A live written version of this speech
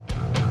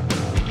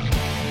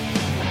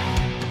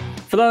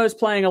those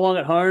playing along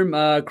at home,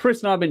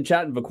 Chris and I have been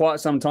chatting for quite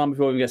some time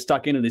before we get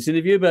stuck into this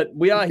interview, but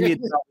we are here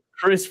to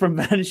Chris from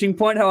Vanishing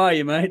Point. How are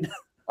you, mate?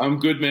 I'm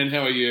good, man.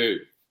 How are you?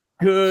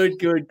 Good.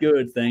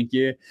 Thank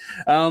you.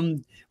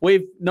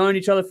 We've known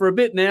each other for a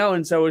bit now,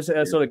 and so we're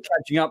sort of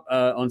catching up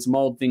on some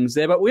old things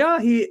there. But we are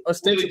here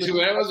ostensibly.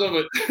 2 hours of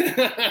it.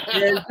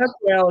 Yeah, that's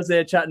 2 hours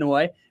there chatting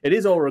away. It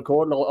is all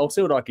recorded. I'll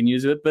see what I can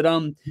use of it. But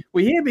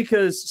we're here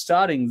because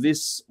starting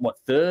this,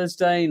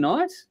 Thursday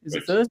night? Is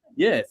it Thursday?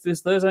 Yeah,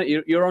 this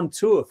Thursday. You're on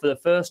tour for the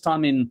first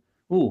time in,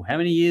 how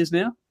many years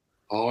now?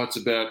 Oh, it's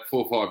about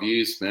 4 or 5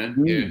 years, man.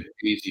 Yeah,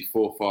 easy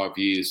 4 or 5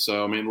 years.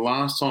 So, I mean,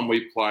 last time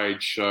we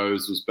played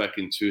shows was back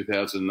in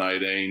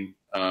 2018.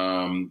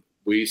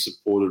 We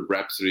supported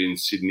Rhapsody in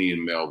Sydney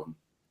and Melbourne.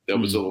 That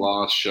was the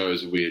last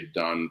shows we had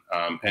done.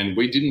 And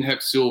we didn't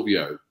have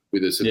Silvio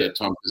with us at that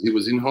time because he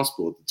was in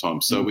hospital at the time.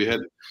 So we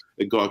had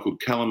a guy called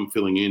Callum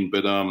filling in.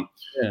 But,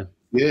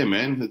 yeah,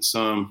 man, it's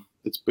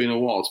been a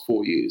while. It's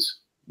 4 years.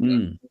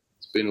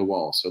 It's been a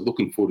while. So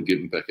looking forward to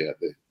getting back out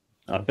there.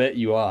 I bet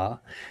you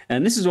are.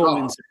 And this is all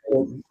in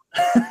support.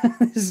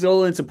 This is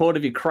all in support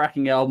of your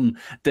cracking album,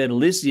 Dead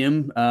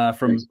Elysium,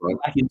 from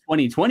back in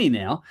 2020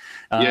 now.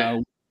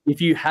 If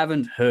you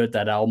haven't heard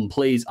that album,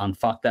 please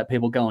unfuck that.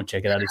 People, go and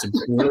check it out. It's a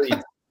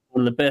brilliant,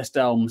 one of the best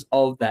albums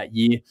of that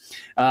year.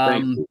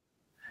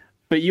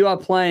 But you are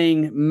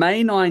playing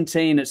May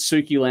 19 at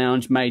Suki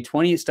Lounge, May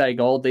 20 at Stay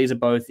Gold. These are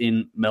both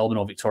in Melbourne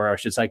or Victoria, I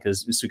should say,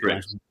 because Suki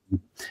Lounge is in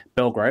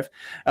Belgrave.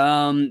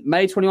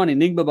 May 21,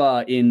 Enigma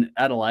Bar in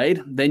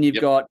Adelaide. Then you've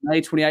got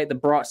May 28, The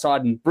Bright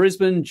Side in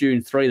Brisbane.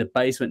 June 3, The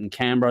Basement in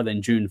Canberra.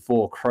 Then June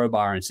 4,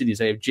 Crowbar in Sydney.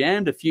 So you've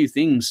jammed a few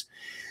things.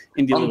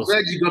 I'm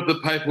glad you got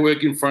the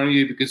paperwork in front of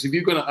you, because if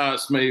you're going to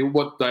ask me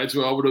what dates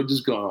were, I would have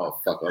just gone,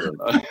 oh, fuck, I don't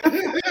know.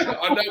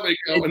 I know we're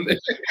going there.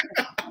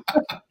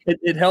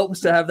 It helps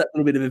to have that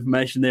little bit of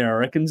information there, I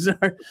reckon. So.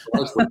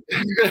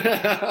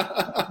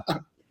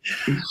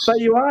 But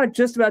you are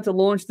just about to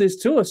launch this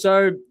tour.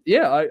 So,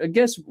 yeah, I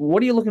guess,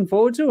 what are you looking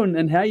forward to,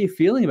 and how are you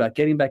feeling about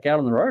getting back out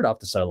on the road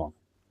after so long?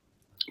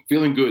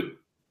 Feeling good.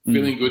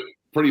 Feeling good.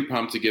 Pretty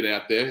pumped to get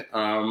out there.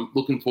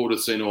 Looking forward to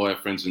seeing all our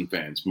friends and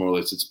fans, more or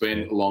less. It's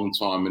been a long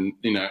time. And,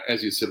 you know,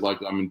 as you said,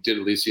 Dead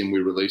Elysium we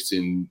released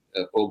in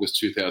August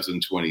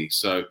 2020.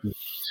 So,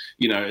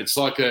 you know, it's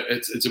like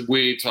it's a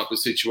weird type of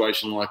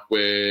situation,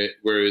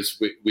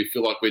 whereas we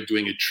feel like we're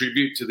doing a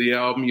tribute to the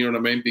album, you know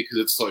what I mean? Because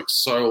it's like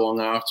so long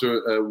after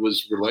it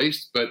was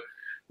released. But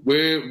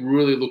we're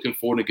really looking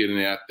forward to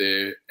getting out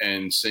there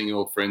and seeing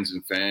all friends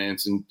and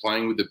fans and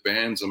playing with the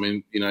bands. I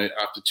mean, you know,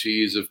 after 2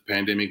 years of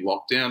pandemic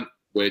lockdown,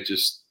 we're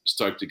just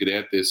stoked to get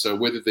out there. So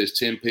whether there's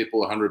 10 people,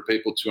 100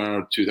 people,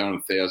 200,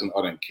 200,000,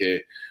 I don't care.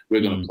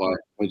 We're going to play.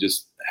 We're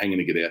just hanging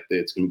to get out there.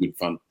 It's going to be good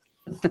fun.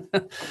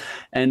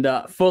 And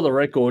for the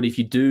record, if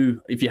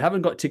you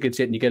haven't got tickets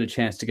yet and you get a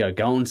chance to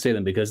go and see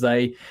them, because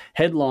they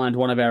headlined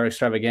one of our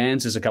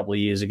extravaganzas a couple of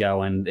years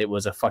ago and it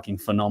was a fucking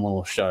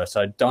phenomenal show.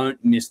 So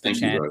don't miss the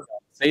chance to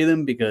see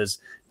them, because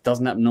it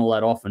doesn't happen all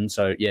that often.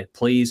 So, yeah,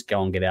 please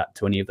go and get out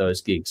to any of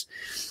those gigs.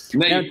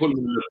 Now you're putting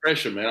me under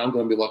pressure, man. I'm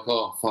going to be like,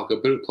 oh, fuck, I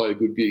better play a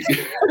good gig.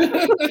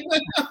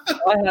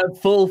 I have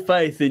full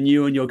faith in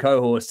you and your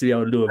cohorts to be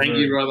able to do it. Thank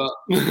you, brother.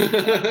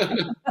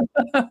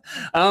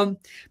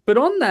 But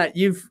on that,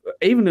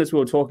 even as we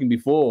were talking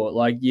before,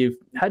 like, you've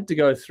had to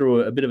go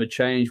through a bit of a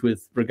change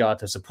with regard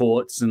to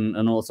supports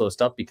and all sort of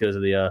stuff because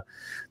of the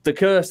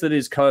curse that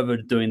is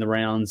COVID doing the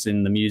rounds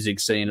in the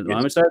music scene at the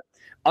moment. So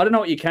I don't know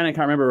what you can and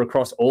can't remember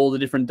across all the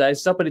different dates and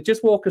stuff, but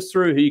just walk us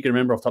through who you can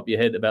remember off the top of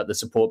your head about the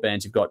support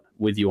bands you've got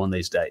with you on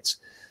these dates.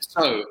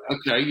 So,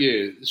 okay,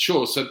 yeah,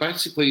 sure. So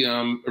basically,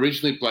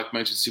 originally Black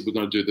Magic said we're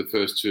going to do the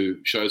first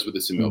 2 shows with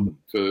us in Melbourne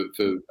for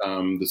the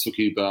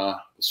Suki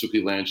Bar,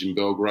 Suki Lounge in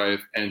Belgrave,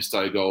 and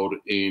Stay Gold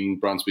in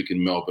Brunswick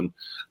in Melbourne.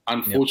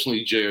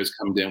 Unfortunately, Geo's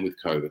come down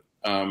with COVID.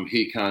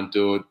 He can't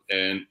do it,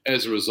 and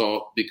as a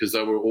result, because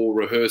they were all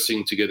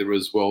rehearsing together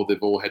as well,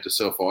 they've all had to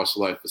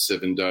self-isolate for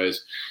 7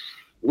 days,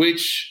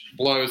 which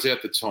blows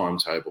out the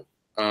timetable.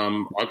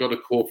 I got a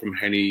call from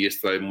Hanny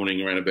yesterday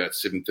morning around about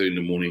 7:30 in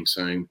the morning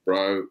saying,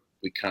 bro,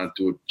 we can't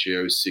do it.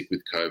 Geo's sick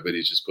with COVID.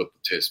 He's just got the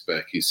test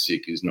back. He's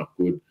sick. He's not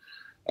good.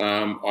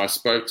 I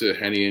spoke to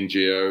Hanny and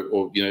Geo,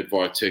 or, you know,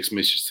 via text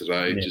message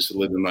today, just to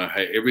let them know,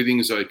 hey,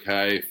 everything's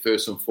okay.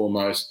 First and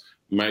foremost,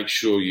 make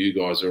sure you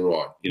guys are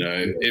right. You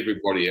know,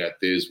 everybody out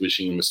there is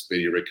wishing them a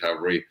speedy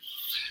recovery.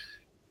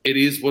 It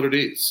is what it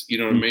is. You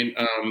know what I mean?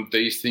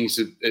 These things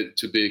are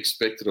to be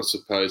expected, I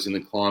suppose, in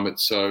the climate.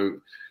 So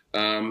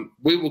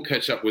we will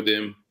catch up with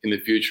them in the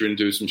future and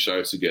do some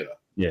shows together.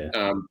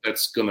 Yeah,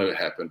 that's going to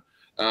happen.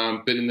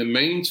 But in the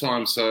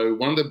meantime, so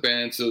one of the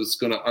bands that was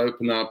going to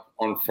open up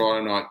on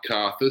Friday night,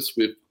 Carthus,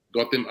 we've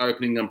got them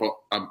opening up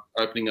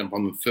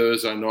on the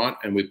Thursday night,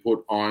 and we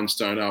put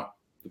Ironstone up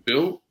the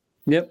bill.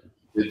 Yep.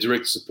 The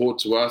direct support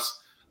to us.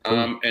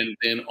 Cool. And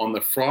then on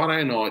the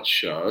Friday night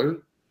show,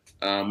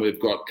 we've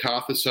got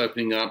Carthus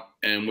opening up,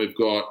 and we've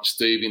got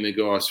Stevie and the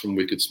guys from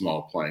Wicked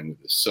Smile playing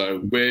with us.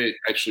 So we're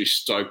actually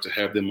stoked to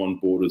have them on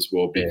board as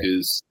well,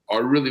 because I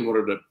really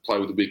wanted to play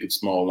with the Wicked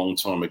Smile a long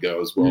time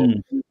ago as well.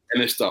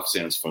 and this stuff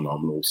sounds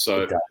phenomenal.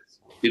 So, It does.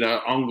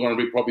 I'm going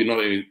to be probably not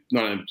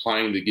only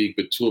playing the gig,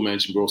 but tour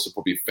managing, but also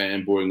probably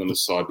fanboying on the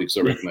side because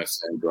I reckon they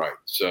sound great.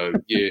 So,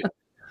 yeah.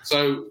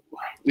 So,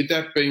 with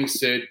that being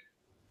said,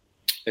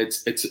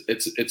 it's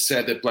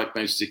sad that Black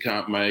Majesty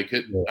can't make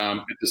it. Yeah.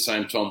 At the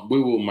same time,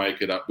 we will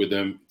make it up with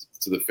them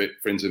to the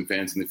friends and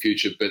fans in the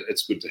future. But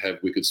it's good to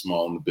have Wicked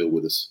Smile on the bill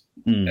with us.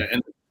 And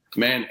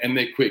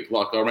they're quick.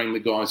 Like I rang the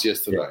guys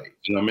yesterday. Yeah.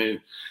 You know what I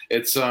mean?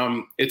 It's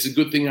a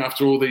good thing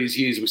after all these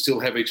years we still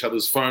have each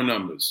other's phone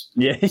numbers.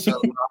 Yeah.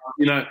 So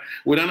we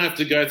don't have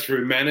to go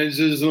through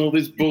managers and all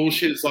this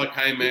bullshit. It's like,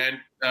 hey man,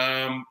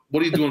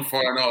 what are you doing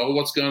Friday night? Oh,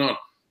 what's going on?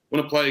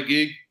 Want to play a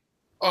gig?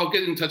 Oh,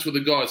 get in touch with the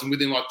guys, and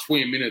within like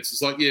 20 minutes,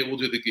 it's like, yeah, we'll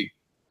do the gig.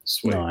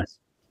 Sweet. Nice.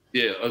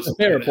 Yeah, it's a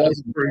fair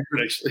replacement. Very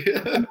good, actually.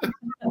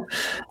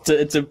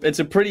 it's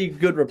a pretty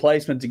good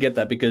replacement to get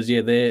that because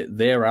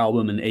their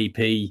album and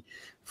EP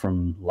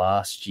from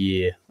last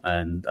year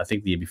and I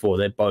think the year before,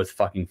 they're both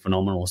fucking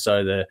phenomenal.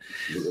 So they're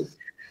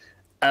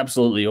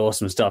absolutely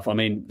awesome stuff. I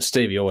mean,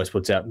 Stevie always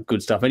puts out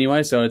good stuff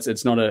anyway, so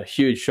it's not a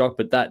huge shock.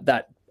 But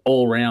that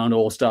all-round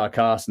all-star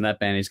cast and that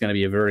band is going to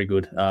be a very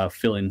good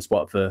fill-in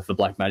spot for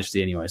Black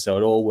Majesty anyway. So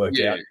it all worked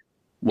out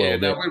well. Yeah,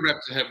 no, we're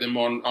wrapped to have them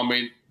on. I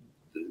mean,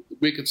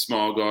 Wicked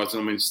Smile guys,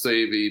 and I mean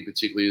Stevie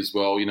particularly as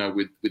well,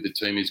 with the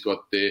team he's got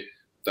there,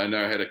 they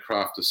know how to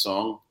craft a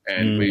song,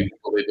 and we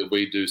believe that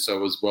we do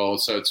so as well.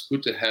 So it's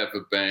good to have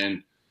a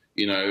band,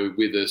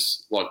 with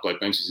us like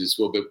Black Majesty as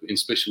well, but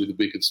especially with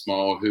the Wicked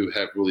Smile, who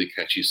have really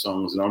catchy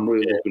songs, and I'm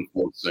really looking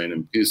forward to seeing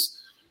them because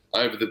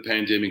over the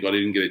pandemic I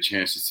didn't get a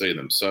chance to see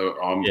them, so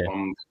I'm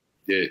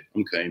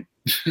keen.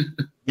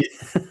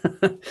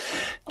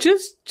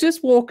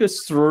 Just walk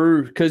us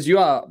through, because you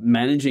are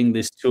managing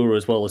this tour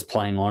as well as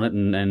playing on it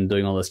and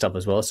doing all this stuff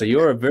as well. So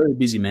you're a very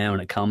busy man when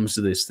it comes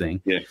to this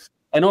thing. Yeah.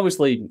 And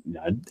obviously,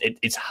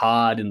 it's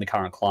hard in the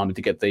current climate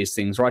to get these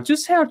things right.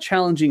 Just how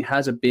challenging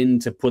has it been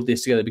to put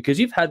this together? Because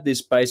you've had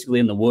this basically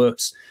in the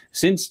works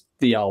since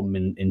the album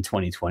in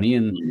 2020,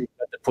 and you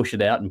had to push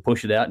it out,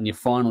 and you're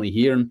finally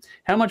here. And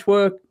how much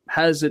work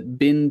has it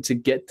been to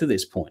get to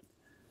this point?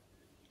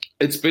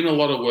 It's been a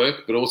lot of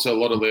work, but also a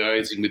lot of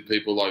liaising with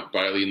people like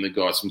Bailey and the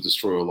guys from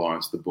Destroyer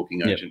Alliance, the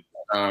booking agent.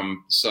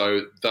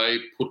 So they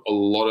put a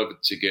lot of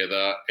it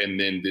together, and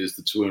then there's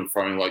the to and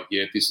fro, like,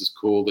 yeah, this is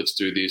cool, let's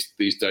do this.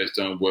 These days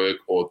don't work,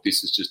 or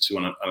this is just too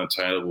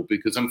unattainable.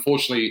 Because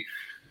unfortunately,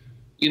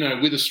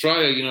 with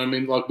Australia,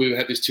 like we've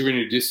had this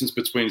tyranny of distance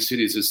between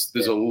cities.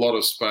 There's a lot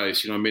of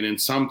space,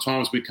 and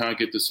sometimes we can't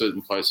get to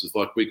certain places.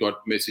 Like we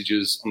got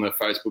messages on their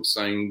Facebook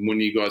saying, when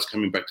are you guys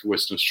coming back to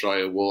Western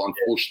Australia? Well,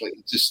 unfortunately,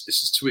 it's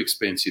just too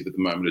expensive at the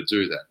moment to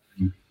do that.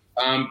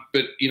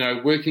 But,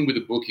 working with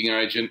a booking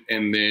agent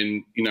and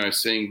then,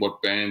 seeing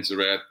what bands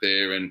are out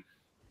there, and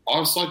I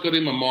was like got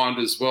in my mind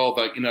as well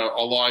that,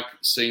 I like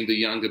seeing the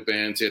younger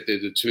bands out there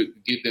to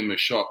give them a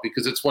shot,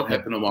 because it's what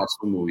happened to us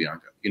when we were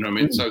younger. You know what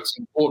I mean? So it's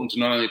important to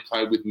not only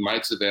play with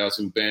mates of ours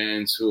and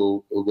bands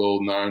who are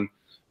well known,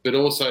 but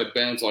also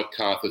bands like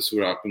Carthus who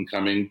are up and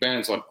coming,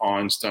 bands like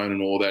Ironstone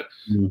and all that.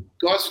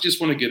 Guys who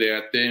just want to get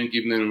out there and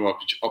give them an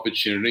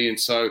opportunity. And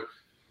so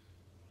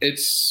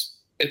it's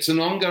an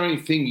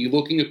ongoing thing. You're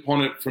looking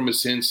upon it from a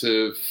sense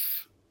of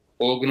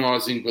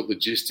organising, but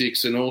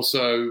logistics, and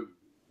also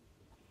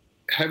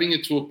having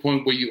it to a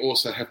point where you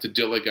also have to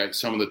delegate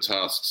some of the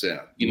tasks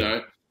out.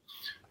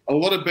 A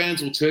lot of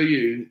bands will tell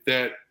you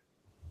that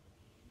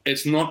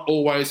it's not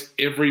always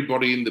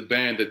everybody in the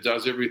band that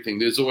does everything.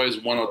 There's always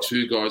one or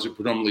two guys who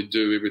predominantly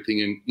do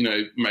everything and,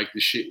 make the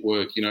shit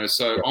work,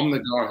 So I'm the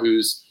guy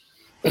who's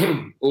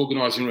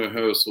organising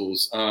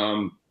rehearsals.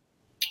 For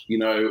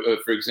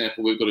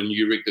example, we've got a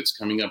new rig that's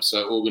coming up,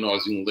 so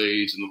organising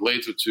leads, and the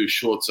leads are too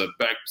short, so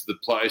back to the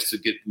place to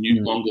get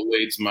new longer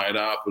leads made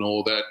up and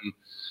all that.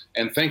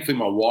 And thankfully,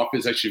 my wife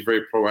is actually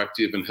very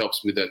proactive and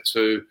helps with that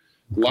too.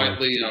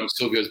 Lately,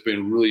 Silvio's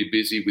been really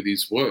busy with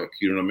his work,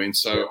 you know what I mean?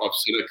 So I've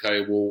said,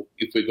 okay, well,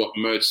 if we've got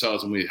merch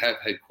sales, and we have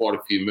had quite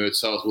a few merch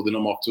sales, well, then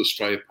I'm off to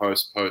Australia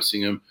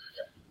posting them,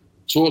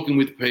 talking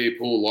with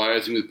people,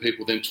 liaising with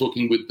people, then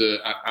talking with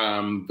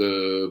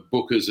the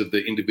bookers of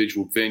the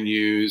individual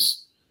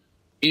venues,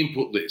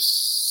 input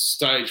lists,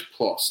 stage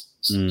plots,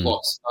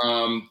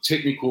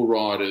 technical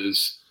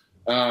writers.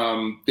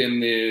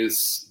 Then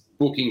there's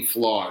booking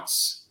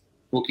flights,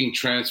 booking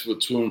transfer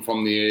to and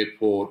from the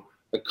airport,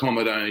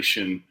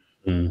 accommodation,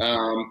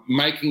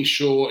 making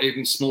sure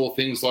even small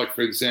things like,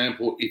 for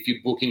example, if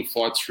you're booking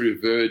flights through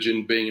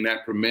Virgin, being an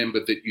APRA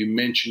member, that you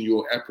mention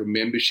your APRA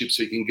membership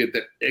so you can get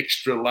that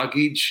extra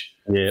luggage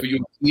for your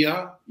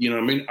gear, you know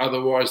what I mean?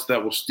 Otherwise,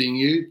 that will sting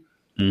you.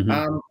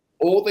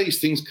 All these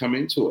things come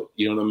into it,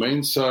 you know what I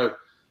mean? So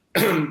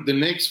the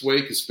next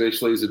week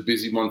especially is a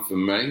busy one for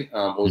me,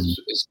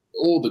 it's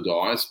all the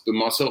guys, but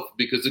myself,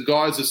 because the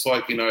guys, it's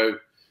like,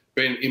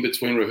 being in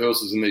between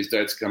rehearsals and these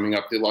dates coming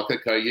up, they're like,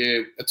 okay,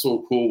 yeah, it's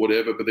all cool,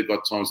 whatever, but they've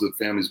got times that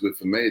the family's with.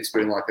 For me, it's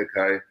been like,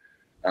 okay,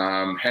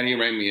 Hanny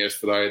rang me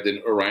yesterday,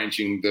 then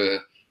arranging the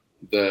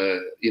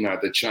the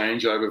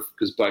changeover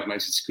because Black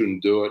Maces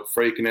couldn't do it,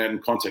 freaking out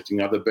and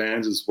contacting other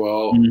bands as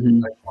well.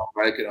 Mm-hmm. They can't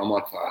make it. I'm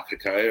like, fuck,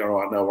 okay, all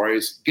right, no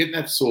worries. Getting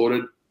that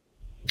sorted,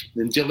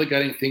 then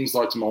delegating things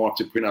like to my wife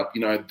to print up,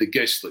 the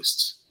guest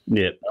lists.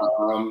 Yeah.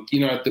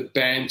 The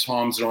band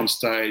times that are on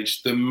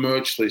stage, the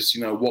merch list,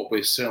 what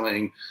we're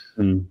selling,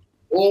 Mm.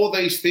 all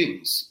these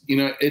things.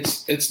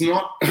 It's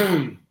not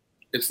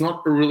it's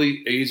not a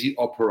really easy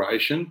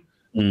operation,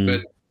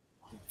 but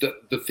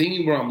the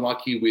thing where I'm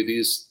lucky with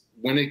is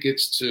when it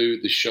gets to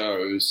the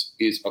shows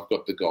is I've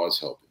got the guys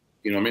helping.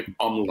 You know what I mean?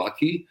 I'm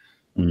lucky.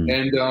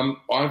 And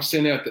I've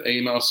sent out the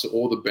emails to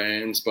all the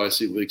bands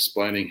basically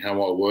explaining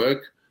how I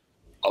work.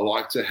 I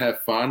like to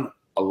have fun.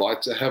 I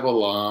like to have a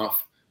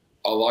laugh.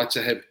 I like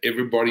to have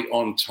everybody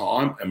on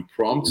time and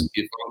prompt.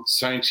 If I'm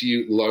saying to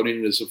you,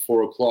 loading is at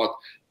 4 o'clock,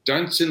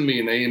 don't send me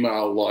an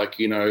email like,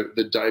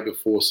 the day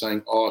before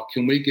saying, oh,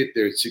 can we get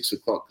there at 6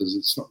 o'clock? Because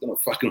it's not going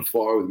to fucking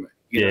fly with me.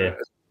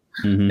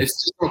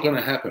 It's just not going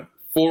to happen.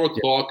 4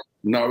 o'clock,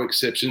 no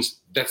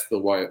exceptions. That's the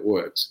way it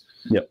works.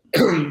 Yep.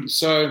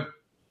 So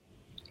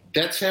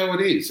that's how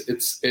it is.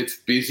 It's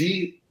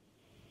busy,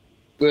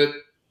 but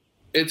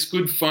it's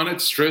good fun.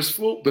 It's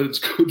stressful, but it's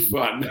good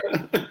fun.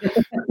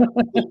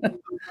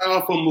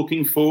 What I'm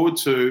looking forward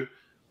to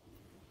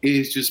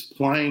is just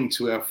playing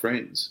to our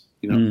friends.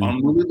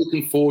 I'm really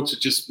looking forward to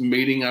just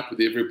meeting up with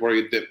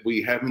everybody that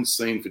we haven't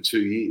seen for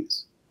 2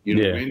 years. You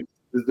know what I mean?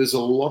 There's a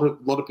lot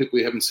of people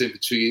we haven't seen for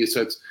 2 years,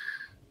 so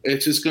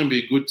it's just going to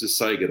be good to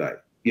say good day.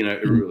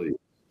 It really.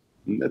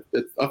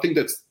 I think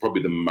that's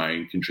probably the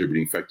main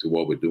contributing factor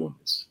while we're doing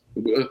this.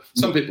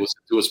 Some people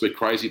said to us we're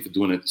crazy for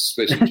doing it,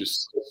 especially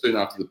just soon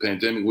after the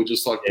pandemic. We're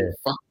just like,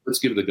 fuck, let's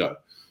give it a go.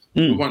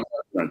 We won't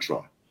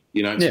try.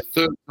 It's the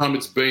third time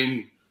it's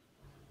been,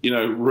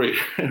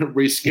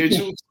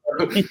 rescheduled.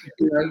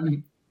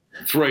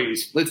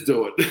 Threes, let's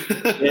do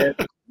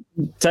it.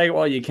 Take it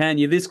while you can.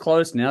 You're this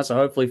close now, so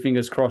hopefully,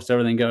 fingers crossed,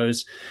 everything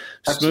goes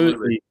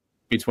smoothly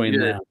between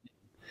now.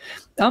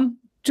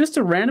 Just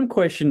a random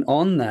question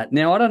on that.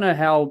 Now, I don't know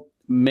how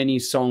many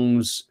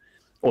songs,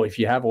 or if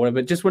you have, or whatever,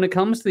 but just when it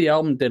comes to the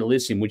album Dead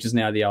Elysium, which is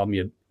now the album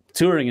you're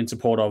touring in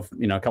support of,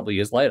 a couple of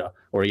years later,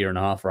 or a year and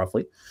a half,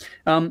 roughly.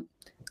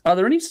 Are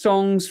there any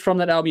songs from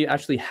that album you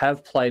actually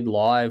have played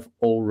live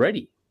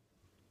already?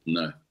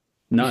 No.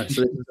 So this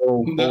is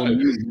all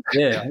new.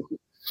 Yeah.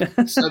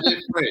 So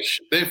they're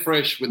fresh. They're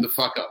fresh with the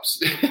fuck ups.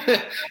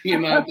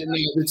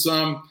 It's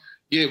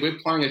we're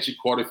playing actually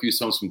quite a few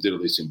songs from Dead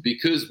Elysium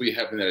because we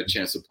haven't had a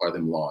chance to play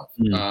them live.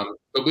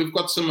 But we've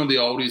got some of the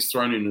oldies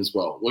thrown in as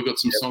well. We've got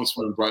some songs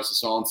from Embrace of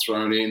Silence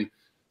thrown in,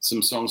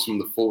 some songs from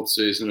the fourth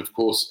season, of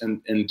course,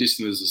 and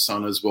Distant as the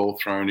Sun as well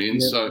thrown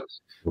in. So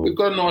we've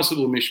got a nice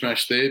little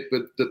mishmash there,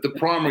 but the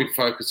primary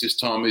focus this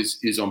time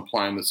is on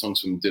playing the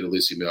songs from the Dead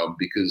Elysium album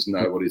because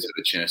nobody's had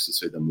a chance to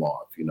see them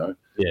live,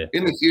 Yeah.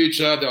 In the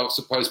future, I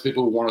suppose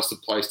people want us to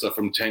play stuff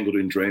from Tangled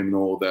in Dream and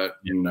all that,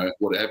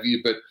 what have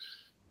you, but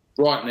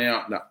right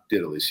now, no,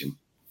 Dead Elysium.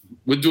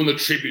 We're doing a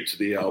tribute to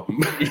the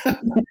album.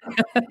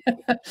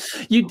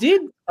 You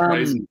did,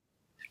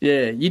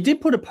 you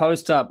did put a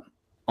post up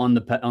on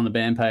the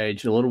band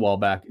page a little while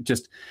back,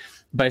 just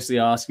basically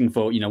asking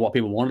for what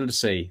people wanted to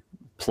see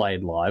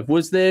played live.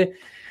 Was there?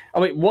 I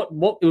mean, what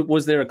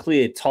was there a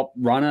clear top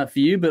runner for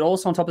you? But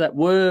also on top of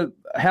that,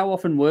 how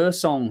often were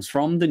songs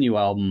from the new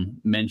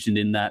album mentioned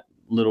in that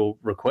little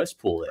request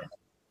pool there?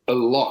 A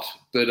lot,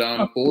 but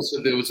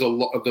also there was a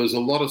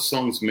lot of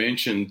songs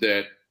mentioned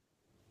that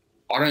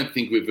I don't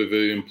think we've ever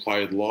even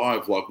played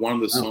live. Like one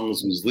of the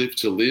songs was "Live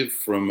to Live"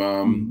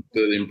 from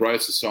the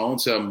Embrace of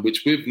Silence album,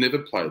 which we've never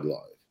played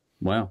live.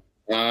 Wow.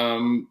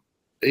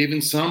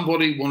 Even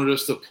somebody wanted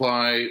us to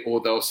play,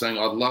 or they were saying,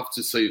 "I'd love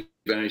to see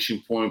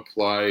Vanishing Point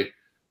play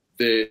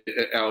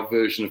our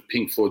version of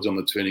Pink Floyd's On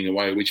the Turning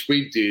Away," which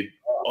we did.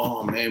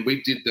 Oh man,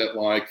 we did that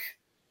like,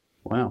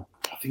 wow.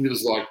 I think it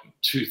was like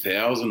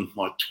 2000,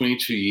 like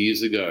 22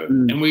 years ago.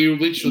 And we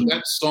literally,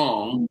 that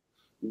song,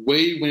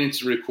 we went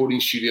into the recording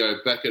studio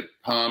back at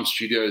Palm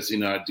Studios in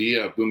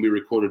Ardea when we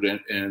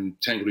recorded and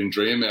Tangled in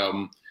Dream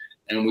album,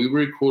 and we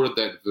recorded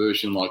that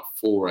version like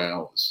 4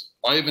 hours.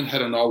 I even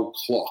had an old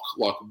clock,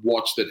 like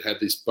watch that had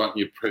this button,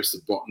 you press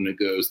the button, it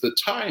goes, the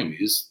time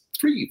is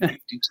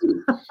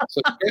 3:52.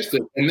 So I pressed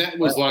it, and that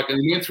was like, and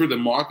we went through the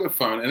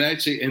microphone and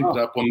actually ended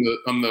up on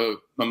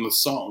the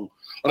song.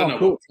 I don't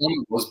know what time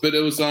it was, but it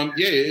was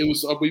it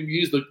was. We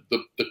used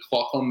the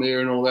clock on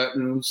there and all that,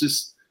 and it was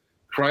just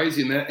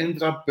crazy. And that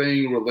ended up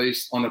being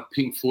released on a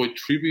Pink Floyd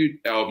tribute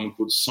album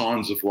called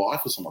Signs of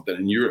Life or something like that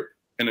in Europe,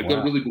 and it got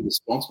a really good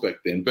response back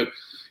then. But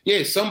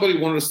yeah, somebody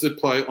wanted us to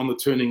play On the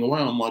Turning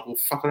Away. I'm like, well,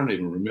 fuck, I don't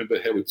even remember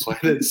how we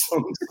played that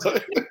song. So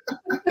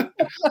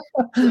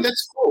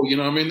that's cool,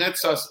 I mean,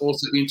 that's us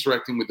also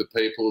interacting with the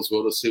people as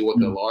well to see what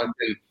they're like.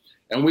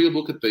 And we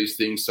look at these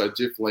things, so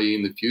definitely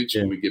in the future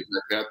when we get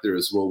back out there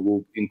as well,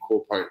 we'll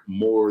incorporate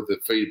more of the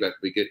feedback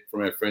we get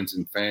from our friends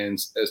and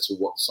fans as to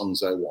what songs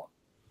they want.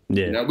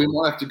 Yeah. We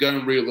might have to go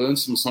and relearn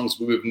some songs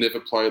we've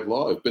never played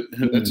live, but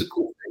that's a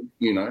cool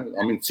thing,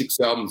 I mean, 6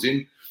 albums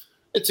in,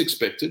 it's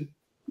expected.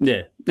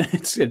 Yeah,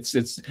 it's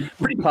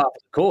pretty par for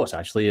the course,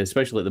 actually,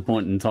 especially at the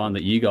point in time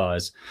that you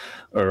guys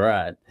are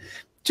at.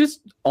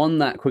 Just on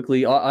that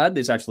quickly, I had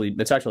this actually.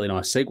 It's actually a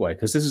nice segue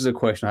because this is a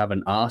question I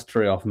haven't asked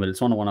very often, but it's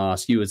one I want to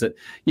ask you. Is that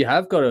you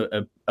have got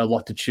a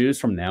lot to choose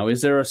from now?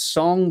 Is there a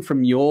song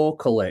from your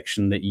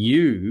collection that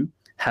you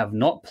have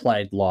not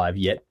played live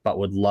yet, but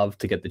would love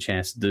to get the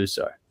chance to do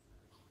so?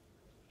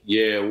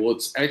 Yeah, well,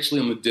 it's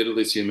actually on the Dead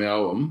Elysium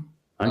album.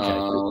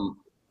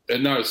 Okay.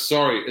 No,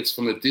 sorry, it's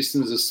from the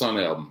Distance of the Sun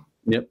album.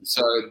 Yep.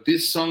 So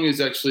this song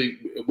is actually,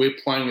 we're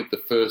playing it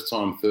the first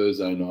time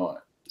Thursday night.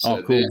 So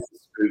oh, cool. There's the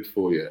scoop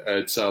for you.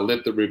 It's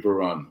Let the River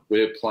Run.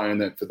 We're playing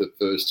that for the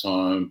first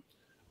time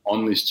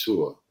on this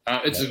tour.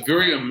 It's a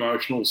very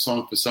emotional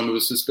song for some of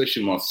us,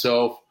 especially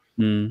myself.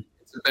 Mm.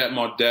 It's about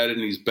my dad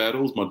and his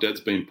battles. My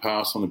dad's been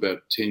passed on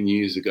about 10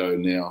 years ago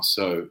now.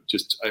 So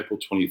just April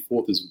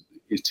 24th is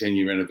his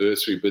 10-year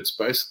anniversary. But it's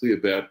basically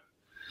about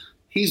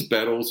his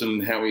battles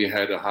and how he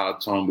had a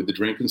hard time with the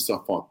drink and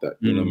stuff like that.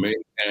 You know what I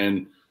mean?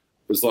 And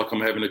it's like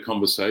I'm having a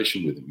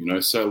conversation with him, you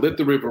know. So Let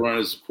the River Run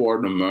is quite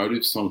an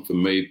emotive song for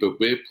me, but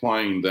we're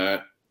playing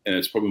that, and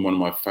it's probably one of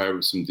my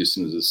favourites from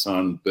Distant as the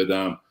Sun. But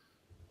I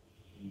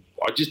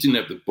just didn't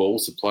have the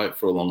balls to play it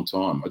for a long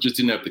time. I just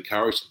didn't have the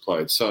courage to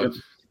play it. So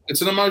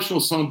it's an emotional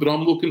song, but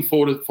I'm looking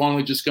forward to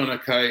finally just going,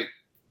 okay,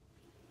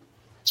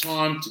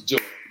 time to do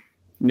it.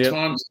 Yep.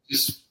 Time to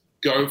just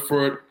go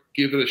for it,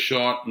 give it a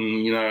shot,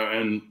 and, you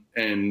know,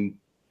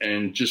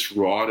 and just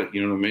ride it,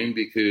 you know what I mean?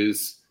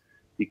 Because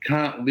you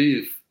can't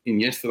live in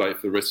yesterday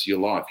for the rest of your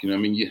life. You know what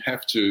I mean? You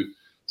have to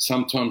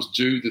sometimes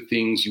do the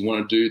things you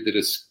want to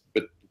do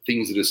but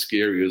things that are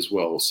scary as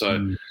well.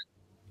 So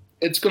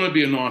it's going to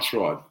be a nice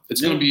ride. It's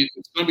going to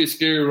be a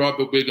scary ride,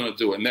 but we're going to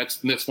do it. And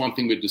that's one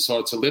thing we've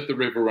decided. So Let the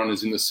River Run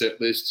is in the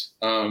set list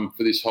for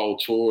this whole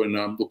tour, and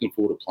I'm looking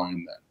forward to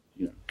playing that.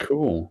 Yeah.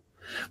 Cool.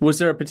 Was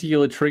there a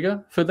particular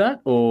trigger for that,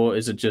 or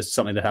is it just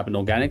something that happened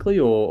organically,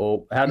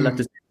 or how did that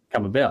decision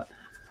come about?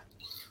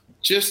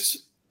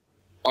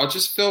 I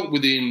just felt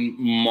within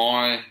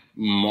my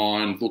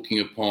mind, looking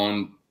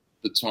upon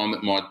the time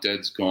that my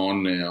dad's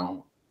gone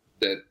now,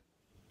 that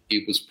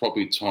it was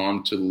probably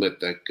time to let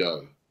that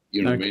go.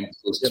 You know what I mean? It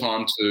was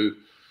time to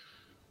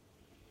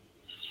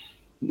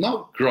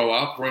not grow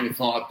up or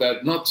anything like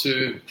that, not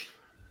to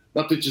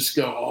just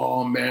go,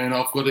 oh, man,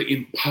 I've got to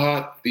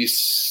impart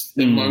this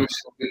emotion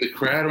with the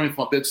crowd or anything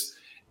like that.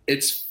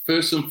 It's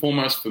first and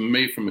foremost for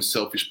me from a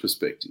selfish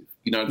perspective,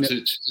 you know,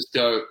 to just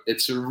go,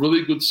 it's a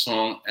really good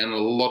song, and a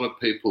lot of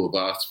people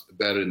have asked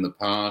about it in the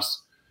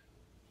past,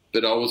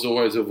 but I was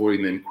always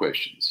avoiding them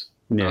questions.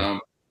 Yeah.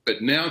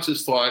 But now it's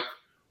just like,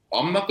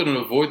 I'm not going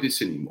to avoid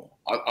this anymore.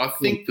 I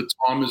think the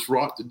time is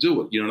right to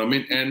do it, you know what I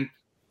mean? And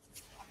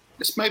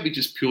it's maybe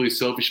just purely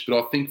selfish, but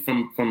I think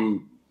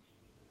from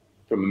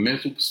a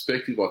mental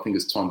perspective, I think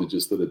it's time to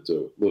just let it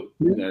do it. Look,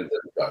 you know, let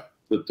it go,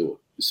 let it do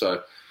it.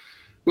 So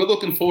we're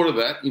looking forward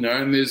to that, you know,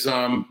 and there's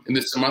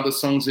some other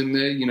songs in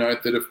there, you know,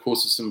 that of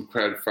course are some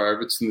crowd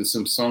favourites, and there's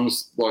some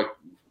songs like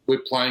we're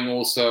playing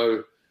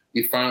also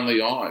If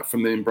Only I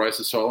from the Embrace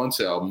of Silence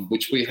album,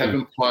 which we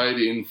haven't played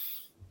in,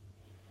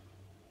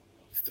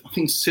 I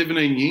think,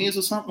 17 years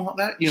or something like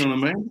that, you know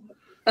what I mean?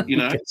 You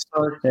know,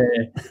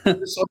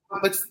 so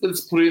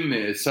let's put it in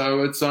there.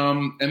 So it's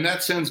and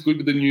that sounds good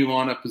with the new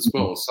lineup as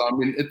well. So I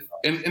mean,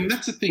 and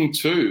that's the thing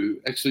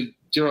too. Actually,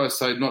 dare I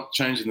say, not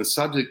changing the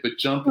subject, but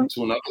jumping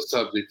to another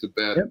subject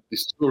about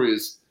this tour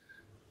is,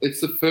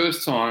 it's the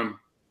first time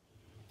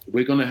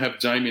we're going to have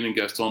Damien and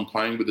Gaston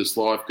playing with us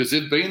live, because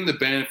they've been in the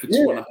band for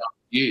 2.5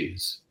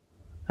 years.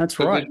 That's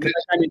right.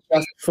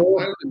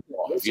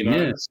 You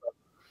know.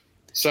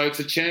 So it's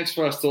a chance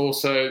for us to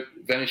also,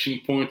 Vanishing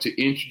Point,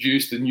 to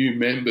introduce the new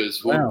members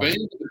who have been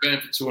in the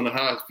band for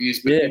 2.5 years,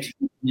 but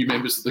introduce new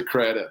members to the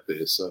crowd out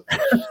there. So,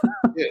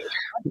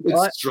 it's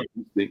a strange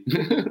thing.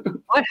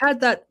 I had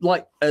that,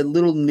 like, a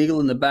little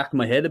niggle in the back of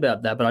my head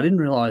about that, but I didn't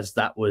realise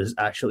that was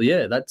actually,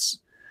 that's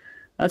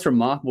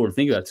remarkable to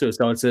think about too.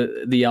 So it's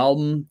the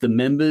album, the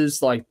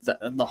members, like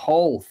the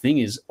whole thing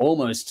is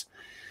almost,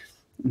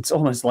 it's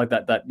almost like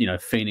that you know,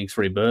 Phoenix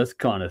Rebirth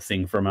kind of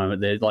thing for a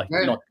moment. They're like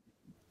not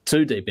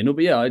too deep into it,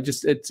 but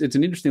it's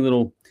an interesting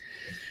little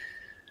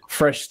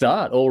fresh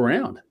start all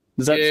around.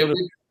 Does that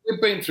we've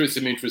been through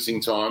some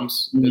interesting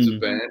times as a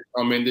band.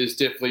 I mean, there's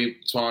definitely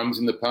times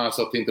in the past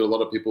I think that a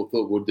lot of people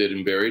thought we're dead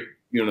and buried.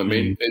 You know what I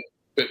mean?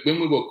 But when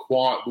we were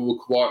quiet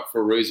for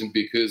a reason,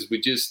 because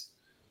we just,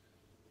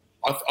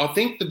 I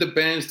think that the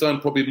band's done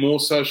probably more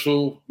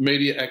social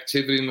media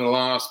activity in the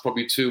last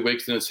probably 2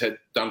 weeks than it's had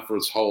done for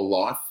its whole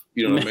life.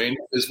 You know what I mean?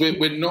 Because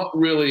we're not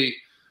really,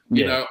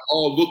 you know,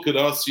 oh, look at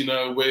us, you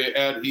know, we're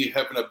out here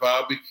having a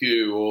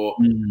barbecue, or,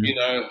 you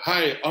know,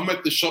 hey, I'm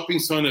at the shopping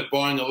centre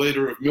buying a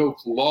litre of milk,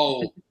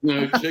 lol, you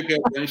know, check out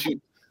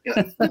Vanishing. You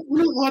know,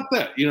 we don't like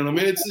that, you know what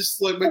I mean? It's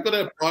just like we've got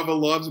our private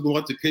lives and we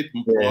like to keep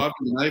them private.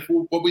 You know,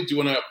 for what we do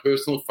on our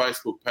personal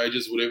Facebook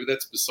pages, whatever,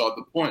 that's beside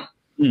the point.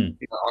 You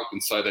know, I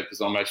can say that because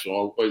I'm actually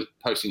always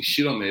posting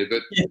shit on there,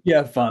 but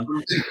fun.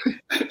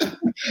 You know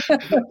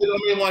what I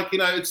mean? Like, you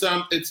know, it's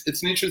an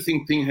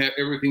interesting thing how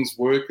everything's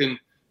working.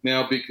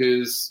 now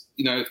because,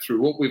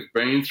 through what we've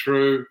been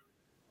through,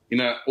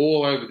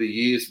 all over the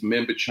years,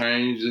 member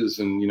changes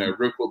and,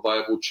 record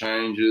label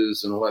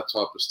changes and all that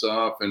type of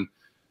stuff, and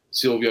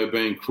Silvio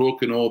being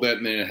crook and all that,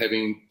 and they're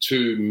having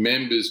two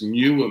members,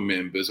 newer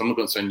members. I'm not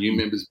going to say new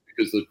members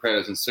because the crowd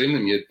hasn't seen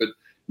them yet, but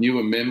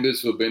newer members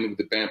who have been with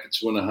the band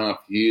for 2.5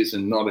 years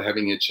and not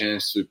having a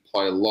chance to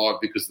play live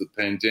because of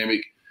the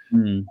pandemic.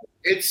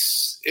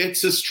 It's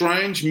a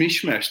strange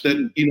mishmash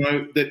that,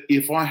 that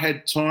if I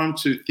had time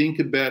to think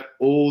about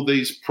all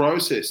these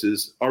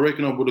processes, I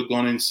reckon I would have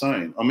gone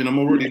insane. I mean, I'm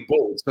already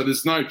bald, so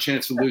there's no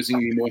chance of losing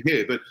any more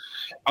hair, but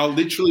I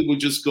literally would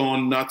just go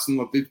on nuts and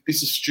like,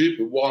 this is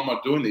stupid. Why am I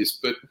doing this?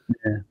 But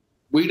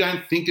we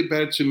don't think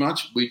about it too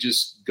much. We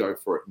just go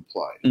for it and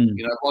play.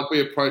 Like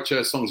we approach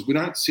our songs. We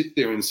don't sit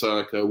there and say,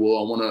 okay,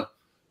 well,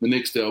 the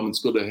next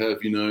album's got to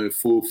have,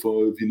 4 or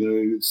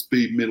 5,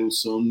 speed metal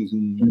songs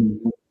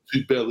and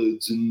 2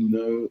 ballads and,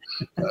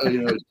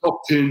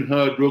 top 10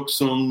 hard rock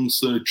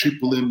songs,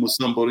 Triple M or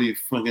somebody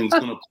fucking's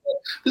going to play.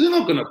 They're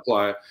not going to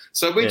play.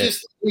 So we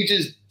just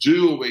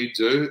do what we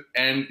do.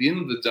 And at the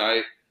end of the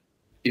day,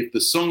 if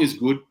the song is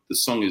good, the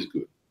song is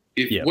good.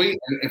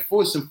 And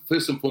first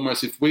and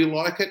foremost, if we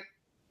like it,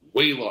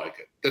 we like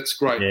it. That's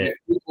great. Yeah. If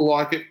people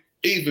like it,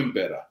 even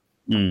better.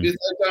 If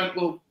they don't,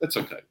 well, that's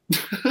okay.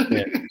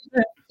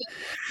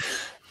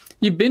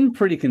 You've been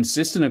pretty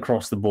consistent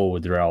across the board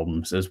with your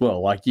albums as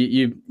well. Like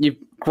you've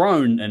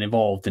grown and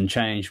evolved and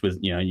changed with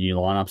new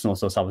lineups and all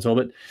sorts of stuff as well.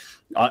 But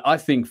I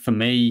think for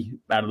me,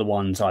 out of the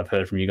ones I've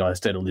heard from you guys,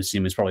 Dead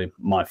Elysium is probably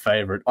my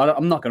favorite.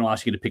 I'm not going to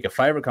ask you to pick a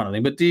favorite kind of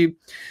thing, but do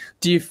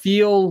you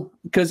feel,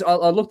 because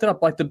I looked it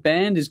up, like the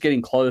band is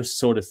getting close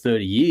sort of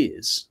 30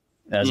 years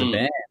as a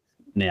band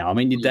now. I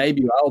mean, your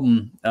debut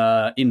album,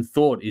 In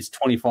Thought, is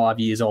 25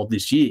 years old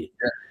this year.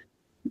 Yeah.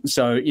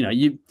 So,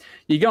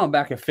 you're going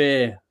back a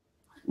fair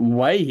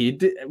way here.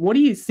 What do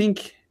you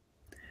think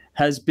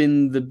has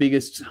been the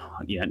biggest,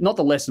 not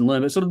the lesson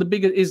learned, but sort of the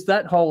biggest, is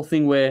that whole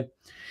thing where,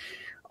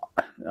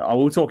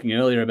 we were talking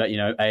earlier about,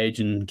 age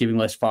and giving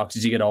less fucks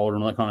as you get older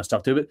and all that kind of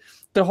stuff too, but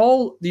the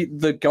whole,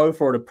 the go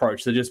for it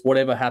approach, so just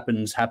whatever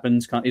happens,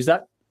 is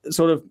that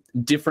sort of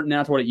different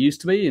now to what it used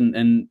to be?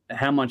 And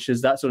how much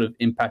has that sort of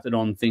impacted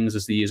on things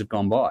as the years have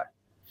gone by?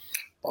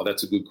 Oh,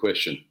 that's a good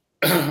question.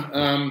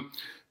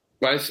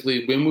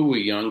 Basically, when we were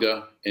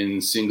younger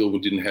and single, we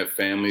didn't have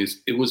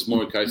families, it was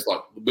more a case like,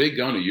 we're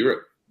going to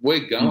Europe.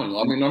 We're going.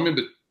 I mean, I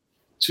remember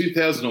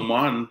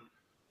 2001,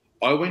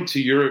 I went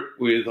to Europe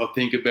with, I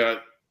think,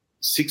 about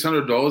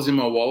 $600 in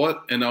my wallet,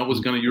 and I was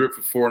going to Europe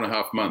for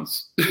 4.5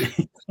 months. Who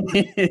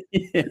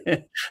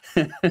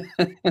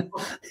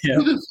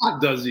the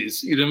fuck does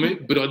this? You know what I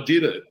mean? But I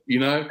did it,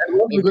 I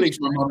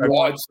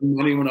wired some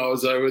money when I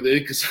was over there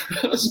because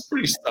I was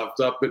pretty stuffed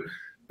up. But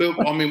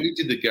I mean, we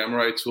did the Gamma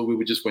Ray tour.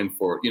 We just went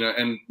for it,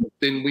 and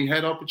then we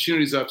had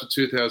opportunities after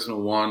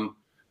 2001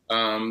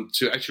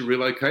 to actually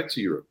relocate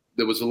to Europe.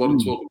 There was a lot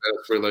of talk about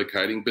us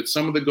relocating, but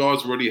some of the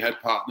guys already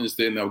had partners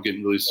there and they were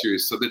getting really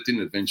serious, so that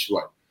didn't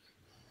eventuate.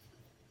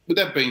 With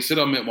that being said,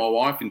 I met my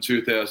wife in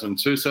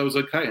 2002, so it was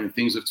okay, and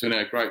things have turned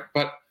out great.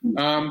 But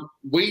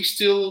we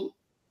still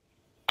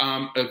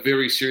are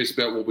very serious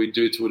about what we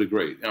do to a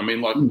degree. I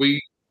mean, like,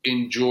 we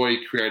enjoy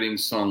creating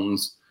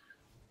songs,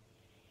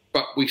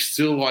 but we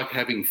still like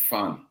having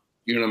fun.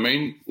 You know what I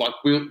mean? Like,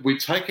 we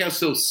take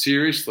ourselves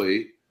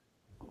seriously,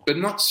 but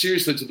not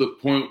seriously to the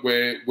point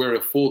where we're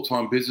a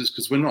full-time business,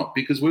 because we're not.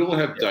 Because we all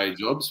have day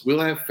jobs,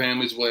 we'll have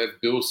families, we'll have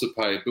bills to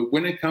pay. But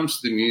when it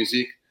comes to the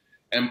music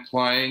and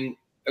playing,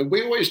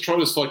 we always try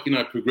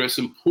to progress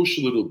and push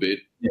a little bit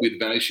with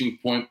Vanishing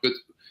Point, but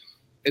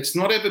it's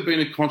not ever been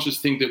a conscious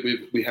thing that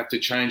we have to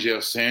change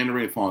our sound or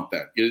anything like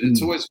that.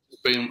 It's always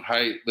been,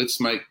 hey,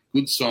 let's make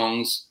good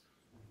songs,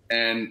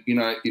 and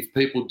if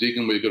people dig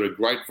them, we've got a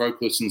great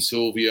vocalist in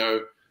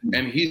Silvio,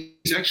 and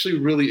he's actually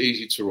really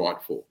easy to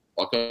write for.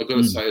 Like, I've got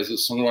to say, as a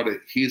songwriter,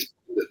 he's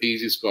the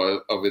easiest guy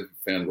I've ever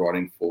found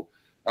writing for.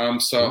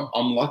 So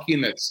I'm lucky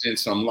in that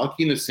sense. I'm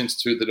lucky in the sense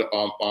too that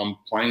I'm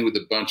playing with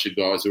a bunch of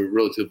guys who are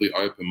relatively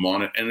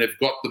open-minded, and they've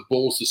got the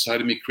balls to say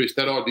to me, Chris,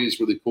 that idea is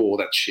really cool,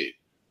 that shit.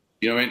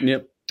 You know what I mean?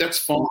 Yep. That's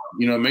fine.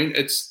 You know what I mean?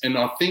 And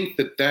I think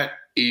that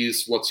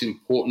is what's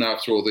important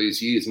after all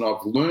these years. And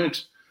I've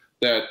learned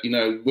that,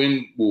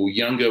 when we were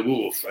younger,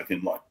 we were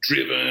fucking like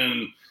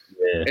driven,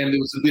 and there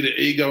was a bit of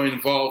ego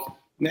involved.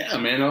 Now,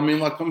 man, I mean,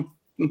 like, I'm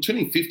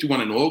turning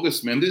 51 in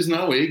August, man. There's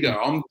no ego.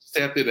 I'm just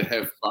out there to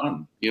have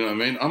fun. You know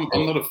what I mean? I'm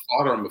not a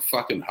fighter. I'm a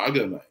fucking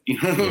hugger, mate.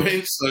 You know what I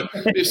mean? So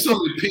if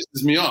somebody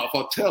pisses me off,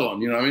 I'll tell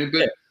them, you know what I mean?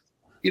 But,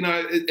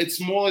 it's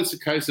more or less a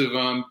case of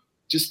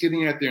just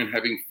getting out there and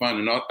having fun.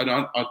 And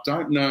I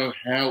don't know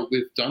how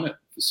we've done it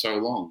for so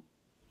long.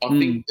 I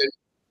think that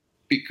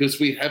because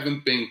we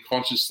haven't been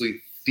consciously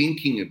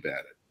thinking about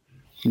it.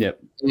 Yep.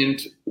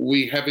 And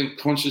we haven't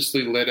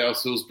consciously let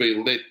ourselves be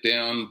let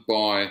down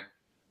by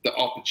the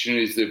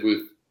opportunities that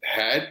we've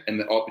had and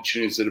the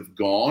opportunities that have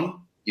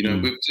gone.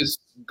 We've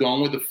just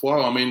gone with the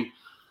flow. I mean,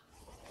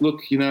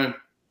 look,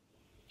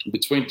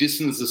 between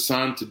Distant as the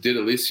Sun to Dead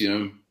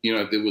Elysium,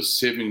 there was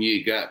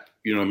 7-year gap.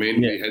 You know what I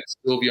mean? Yeah. We had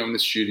Silvio in the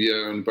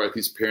studio, and both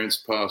his parents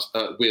passed.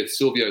 We had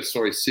Silvio,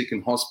 sick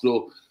in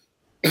hospital.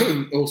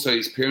 Also,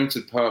 his parents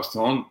had passed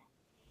on,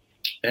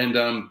 and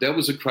that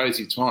was a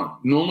crazy time.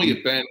 Normally,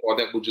 a band like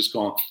that would just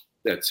go,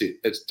 that's it,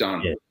 it's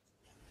done. Yeah.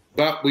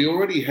 But we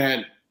already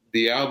had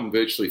the album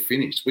virtually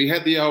finished. We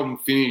had the album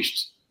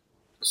finished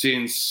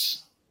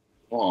since,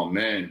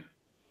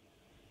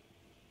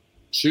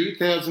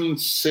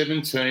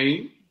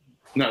 2017.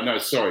 No,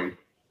 sorry.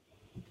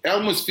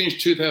 Album was finished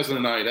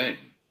 2018.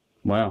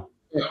 Wow.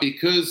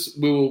 Because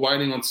we were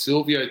waiting on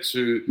Silvio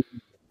to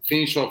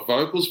finish off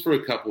vocals for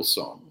a couple of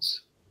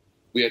songs,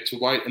 we had to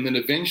wait. And then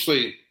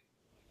eventually,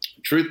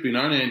 truth be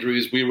known, Andrew,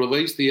 is we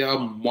released the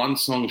album one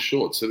song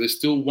short. So there's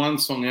still one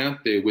song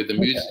out there where the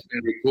music's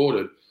been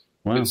recorded.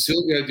 Wow. But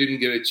Silvio didn't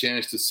get a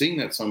chance to sing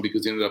that song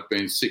because he ended up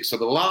being sick. So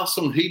the last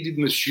song he did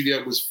in the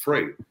studio was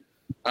Free, which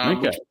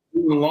was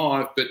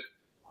live. But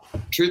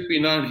truth be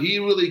known, he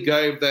really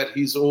gave that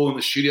his all in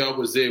the studio. I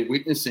was there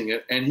witnessing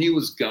it, and he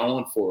was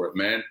going for it,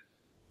 man.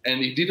 And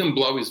he didn't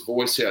blow his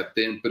voice out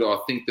then, but I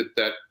think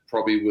that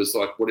probably was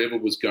like whatever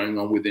was going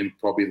on with him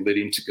probably led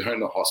him to go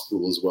into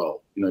hospital as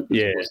well. You know.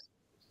 Yeah.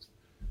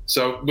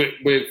 So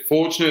we're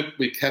fortunate.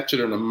 We captured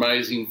an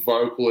amazing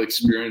vocal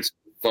experience,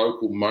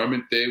 vocal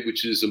moment there,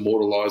 which is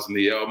immortalised in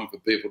the album for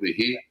people to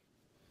hear.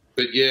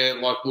 But yeah,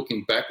 like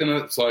looking back on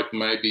it, it's like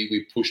maybe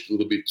we pushed a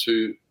little bit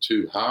too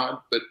hard,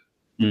 but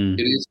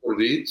it is what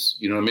it is.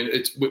 You know what I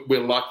mean?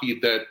 We're lucky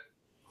that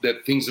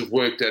things have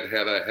worked out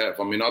how they have.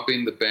 I mean, I've been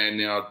in the band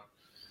now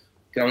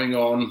going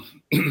on,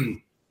 I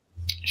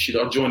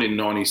joined in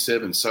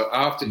 97. So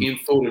after In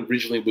Thought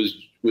originally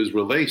was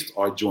released,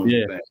 I joined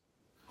the band.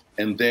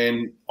 And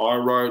then I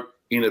wrote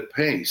In a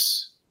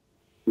Piece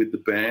with the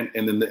band,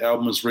 and then the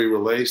album was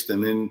re-released,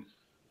 and then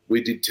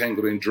we did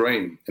Tangled in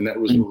Dream, and that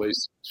was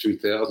released in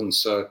 2000.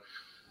 So,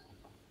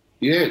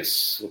 yeah,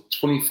 it's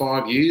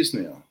 25 years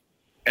now.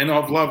 And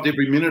I've loved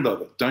every minute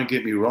of it, don't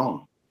get me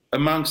wrong.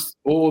 Amongst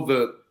all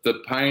the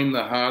pain,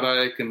 the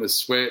heartache and the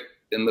sweat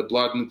and the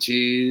blood and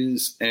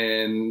tears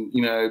and,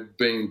 you know,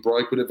 being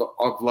broke, whatever,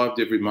 I've loved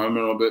every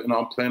moment of it, and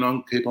I plan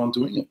on keep on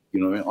doing it. You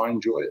know, I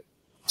enjoy it.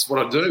 It's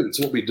what I do. It's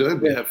what we do.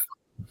 We have,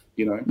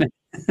 you know.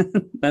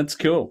 That's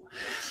cool.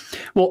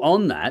 Well,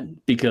 on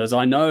that, because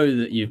I know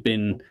that you've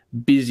been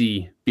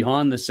busy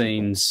behind the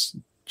scenes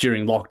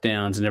during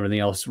lockdowns and everything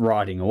else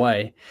writing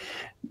away,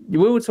 we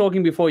were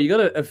talking before, you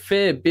got a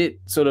fair bit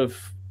sort of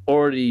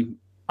already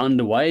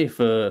underway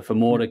for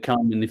more to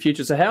come in the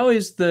future. So how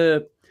is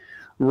the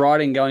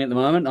writing going at the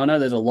moment? I know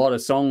there's a lot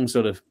of songs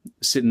sort of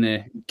sitting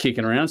there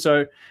kicking around.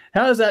 So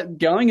how is that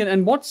going?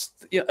 And what's,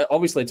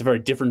 obviously it's a very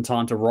different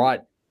time to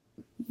write,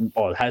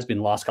 or it has been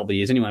the last couple of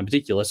years anyway in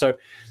particular. So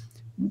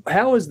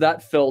how has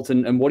that felt,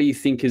 and what do you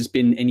think has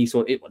been any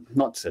sort of,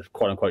 not to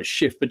quote unquote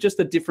shift, but just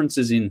the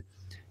differences in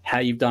how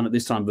you've done it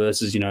this time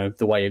versus,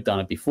 the way you've done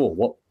it before?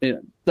 What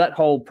that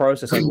whole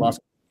process over the last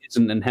couple of years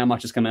and how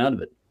much has come out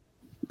of it?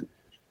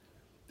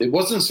 It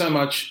wasn't so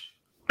much,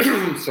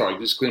 sorry,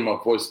 just clear my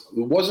voice.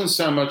 It wasn't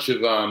so much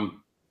of a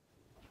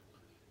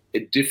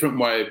different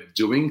way of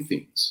doing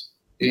things.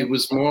 It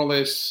was more or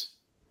less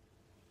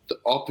the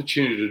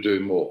opportunity to do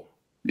more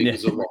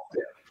because of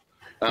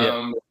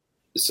lockdown.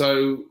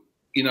 So,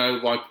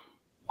 like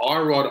I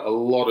write a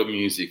lot of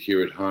music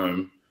here at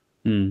home,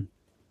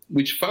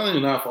 which funnily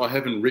enough, I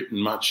haven't written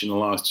much in the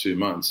last 2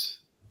 months.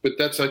 But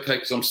that's okay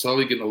because I'm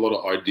slowly getting a lot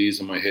of ideas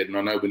in my head. And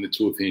I know when the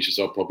tour finishes,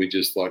 I'll probably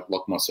just like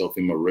lock myself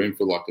in my room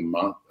for like a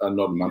month,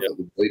 not a month, a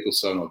week or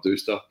so, and I'll do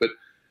stuff. But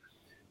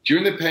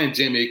during the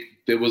pandemic,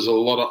 there was a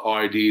lot of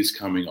ideas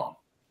coming on.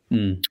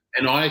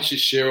 And I actually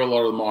share a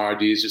lot of my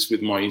ideas just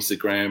with my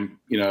Instagram,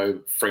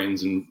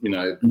 friends and, fans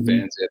out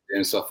there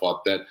and stuff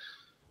like that.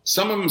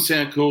 Some of them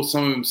sound cool,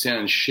 some of them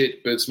sound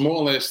shit, but it's more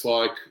or less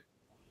like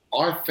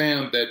I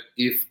found that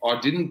if I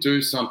didn't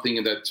do something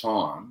at that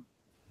time,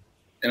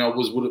 and I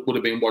would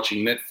have been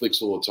watching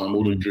Netflix all the time,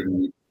 would have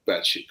driven me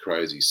batshit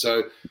crazy.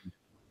 So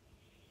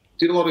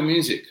did a lot of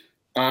music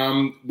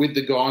with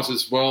the guys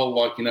as well.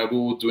 Like, we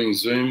were doing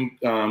Zoom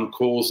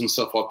calls and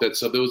stuff like that.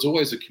 So there was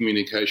always a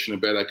communication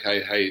about,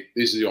 okay, hey,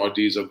 these are the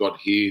ideas I've got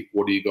here.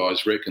 What do you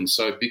guys reckon?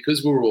 So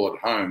because we were all at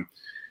home,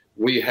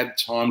 we had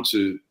time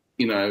to,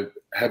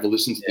 have a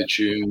listen to the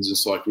tunes and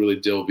like really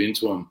delve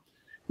into them.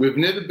 We've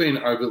never been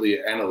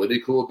overly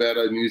analytical about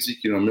our music.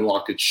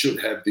 Like it should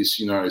have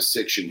this,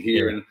 section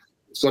here and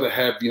it's got to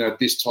have,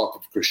 this type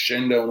of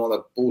crescendo and all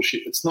that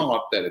bullshit. It's not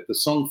like that. If the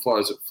song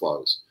flows, it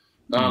flows.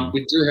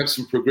 We do have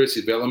some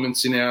progressive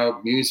elements in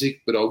our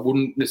music, but I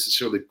wouldn't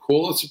necessarily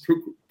call us a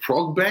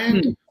prog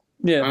band.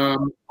 I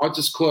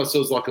just call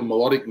ourselves like a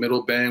melodic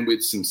metal band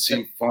with some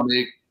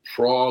symphonic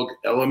prog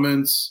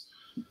elements.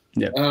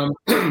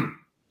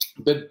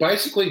 But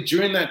basically,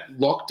 during that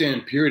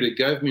lockdown period, it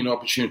gave me an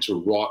opportunity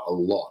to write a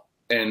lot.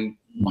 And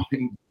I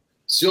think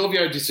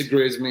Silvio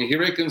disagrees with me. He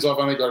reckons I've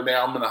only got an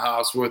album and a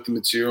half's worth of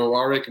material.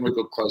 I reckon we've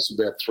got close to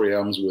about 3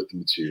 albums worth of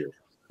material.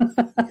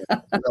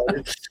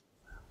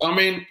 I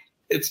mean,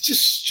 it's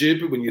just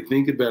stupid when you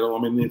think about it. I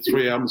mean, there's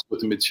 3 albums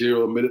worth of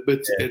material, but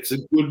it's a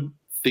good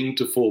thing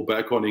to fall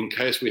back on in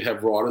case we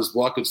have writer's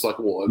block. It's like,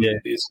 well,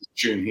 there's a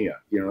tune here.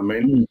 You know what I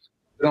mean?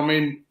 But I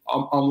mean,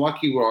 I'm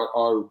lucky where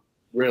I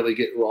rarely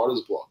get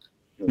writer's block.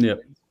 You know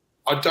what I mean?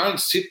 I don't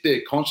sit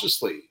there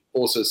consciously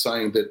also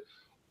saying that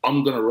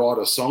I'm going to write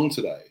a song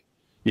today.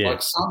 Yeah.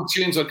 Like some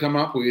tunes I come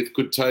up with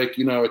could take,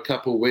 a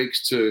couple of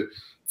weeks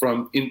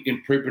from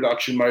in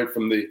pre-production mode,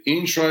 from the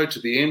intro to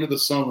the end of the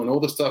song and all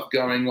the stuff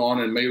going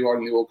on and me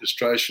writing the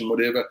orchestration,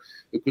 whatever.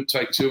 It could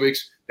take 2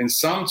 weeks. And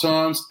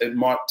sometimes it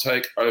might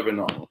take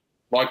overnight.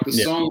 Like the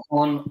song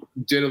on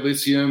Dead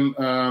Elysium,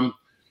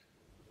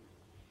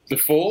 The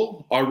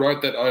Fall, I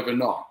wrote that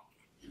overnight.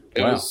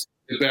 It was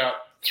about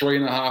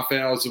 3.5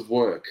 hours of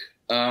work.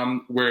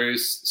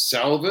 Whereas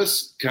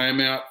Salvis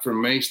came out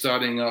from me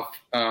starting off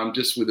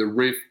just with a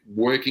riff,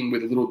 working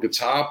with a little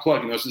guitar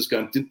plug, and I was just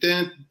going dun,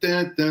 dun,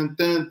 dun, dun,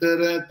 dun, dun,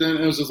 dun, dun.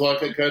 And it was just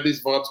like, okay,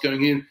 this vibe's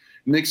going in.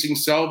 Next thing,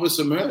 Salvis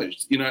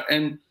emerged,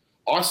 and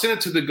I sent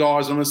it to the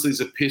guys honestly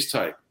as a piss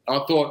tape. I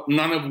thought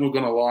none of them were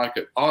going to like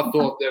it. I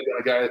thought they were going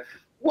to go,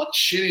 what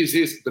shit is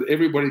this? But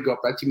everybody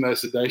got back to me, they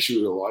said they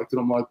should have liked it.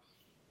 I'm like,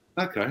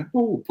 okay,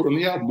 well, we'll put it on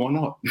the album, why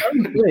not?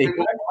 People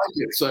like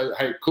it, so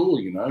hey, cool,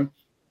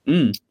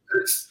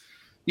 It's,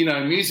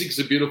 music's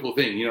a beautiful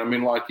thing. You know what I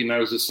mean? Like,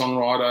 as a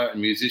songwriter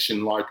and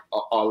musician, like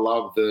I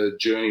love the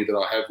journey that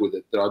I have with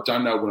it, that I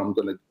don't know where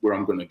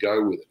I'm gonna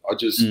go with it. I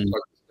just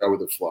go with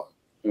the flow.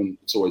 And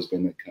it's always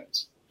been that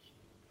case.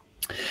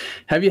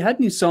 Have you had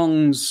any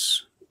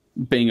songs,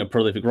 being a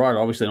prolific writer,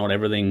 obviously not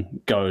everything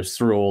goes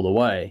through all the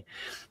way,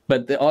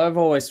 but I've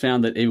always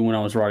found that even when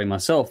I was writing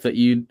myself, that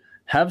you'd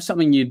have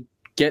something you'd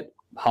get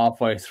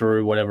halfway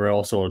through, whatever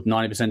else, or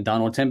 90%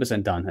 done or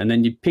 10% done, and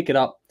then you'd pick it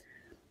up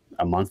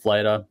a month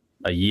later,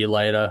 a year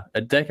later,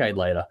 a decade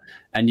later,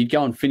 and you'd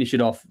go and finish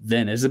it off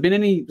then. Has there been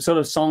any sort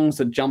of songs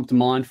that jump to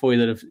mind for you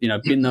that have,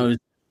 been those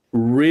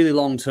really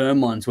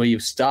long-term ones where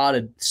you've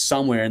started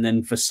somewhere and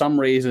then for some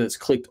reason it's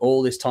clicked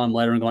all this time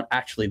later and gone,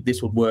 actually,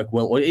 this would work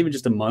well, or even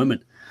just a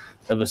moment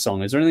of a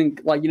song? Is there anything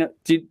like,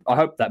 I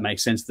hope that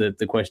makes sense, the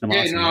question I'm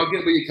asking. Yeah, no, I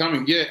get where you're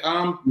coming. Yeah,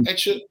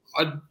 actually,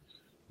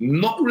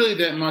 not really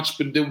that much,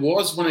 but there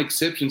was one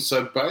exception.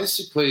 So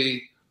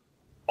basically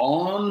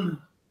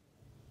on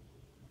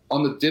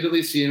the Dead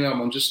Elysium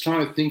album, I'm just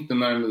trying to think the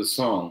name of the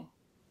song.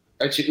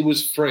 Actually, it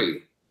was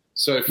Free.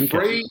 So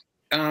Free,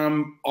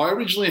 I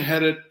originally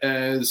had it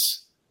as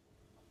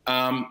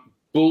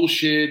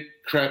bullshit,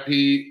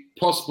 crappy,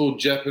 possible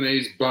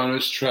Japanese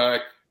bonus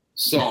track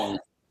song.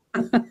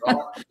 Right?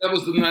 That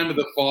was the name of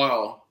the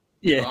file.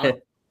 Yeah.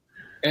 Right?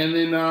 And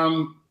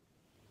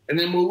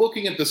then we're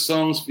looking at the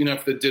songs, for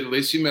the Dead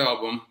Elysium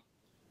album,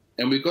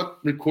 and we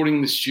got recording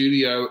in the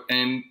studio,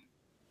 and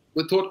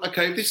we thought,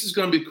 okay, this is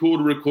going to be cool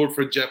to record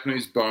for a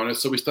Japanese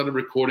bonus. So we started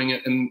recording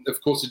it. And, of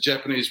course, the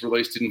Japanese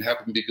release didn't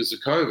happen because of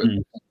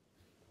COVID.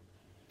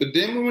 But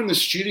then when we were in the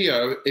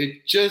studio,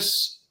 it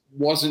just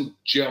wasn't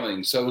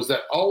gelling. So it was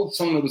that old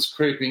song that was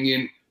creeping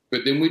in,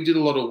 but then we did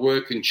a lot of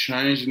work and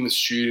changed in the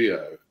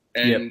studio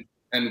and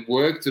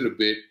worked it a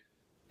bit.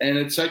 And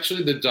it's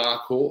actually the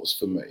dark horse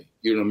for me.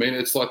 You know what I mean?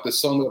 It's like the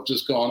song that I've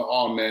just gone,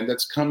 oh, man,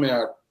 that's come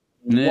out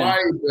way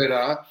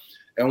better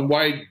and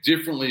way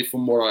differently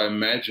from what I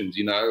imagined,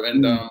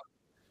 And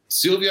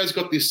Silvio's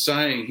got this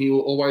saying. He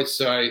will always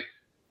say,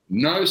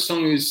 no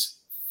song is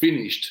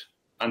finished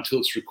until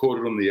it's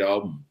recorded on the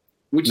album,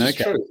 which is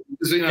true.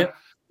 Because,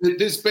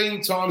 there's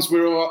been times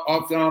where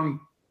I've,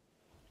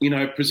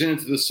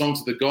 presented the song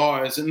to the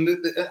guys, and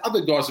the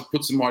other guys have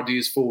put some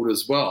ideas forward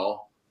as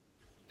well.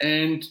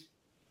 And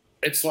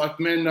it's like,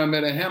 man, no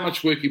matter how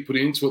much work you put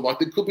into it, like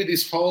there could be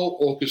this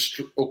whole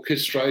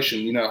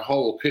orchestration,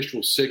 whole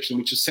orchestral section,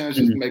 which just sounds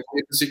just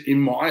magnificent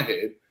in my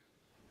head.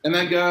 And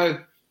they go,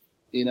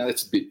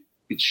 it's a bit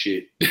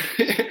shit.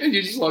 And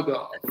you're just like,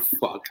 oh,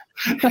 fuck.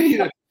 But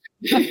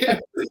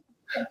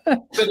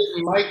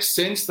it makes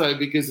sense, though,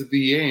 because at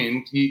the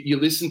end, you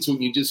listen to it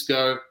and you just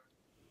go,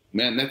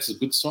 man, that's a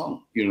good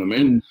song. You know what I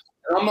mean?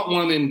 And I'm not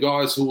one of them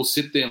guys who will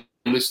sit there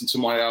and listen to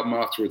my album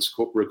after it's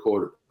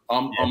recorded.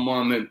 I'm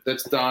one of them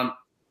that's done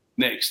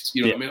next.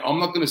 You know what I mean? I'm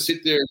not going to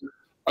sit there and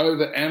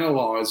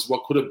overanalyze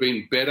what could have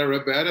been better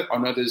about it. I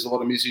know there's a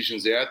lot of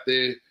musicians out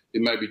there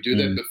who maybe do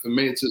that, but for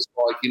me, it's just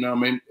like,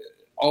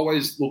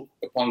 always look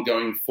upon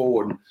going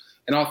forward.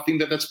 And I think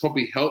that's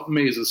probably helped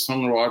me as a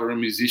songwriter and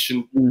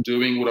musician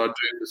doing what I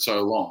do for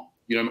so long.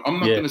 I'm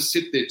not going to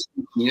sit there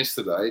talking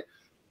yesterday,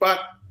 but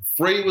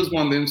Free was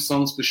one of them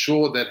songs for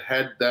sure that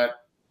had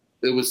that.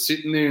 It was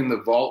sitting there in the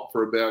vault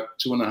for about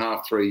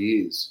 2.5, 3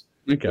 years.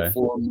 Okay.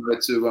 Before I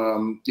went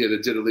to the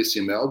Dead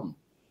Elysium album.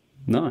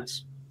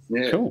 Nice.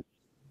 Yeah. Cool.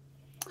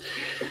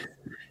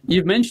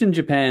 You've mentioned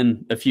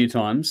Japan a few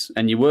times,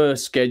 and you were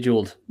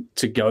scheduled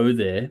to go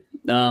there.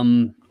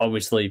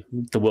 Obviously,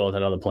 the world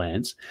had other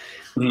plans.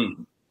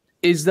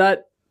 Is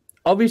that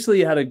obviously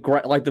you had a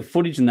great, like the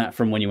footage in that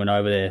from when you went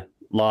over there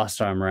last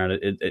time around?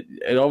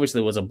 It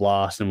obviously was a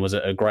blast and was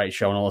a great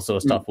show, and all that sort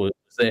of stuff was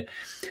there.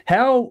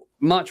 How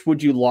much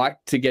would you like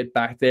to get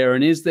back there?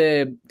 And is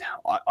there,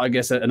 I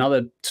guess,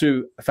 another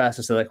two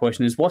facets to that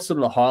question is, what sort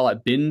of a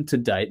highlight been to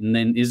date? And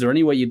then is there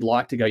anywhere you'd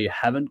like to go you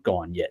haven't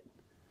gone yet?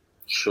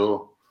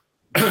 Sure.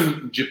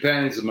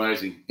 Japan is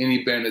amazing.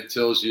 Any band that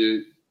tells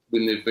you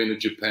when they've been to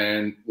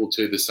Japan will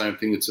tell you the same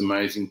thing. It's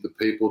amazing. The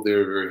people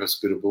there are very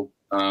hospitable.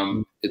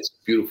 It's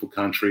a beautiful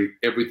country.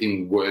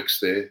 Everything works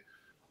there.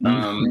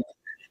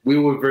 We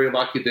were very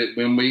lucky that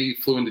when we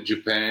flew into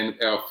Japan,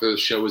 our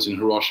first show was in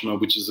Hiroshima,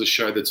 which is a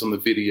show that's on the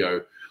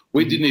video.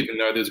 We didn't even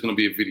know there was going to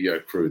be a video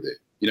crew there.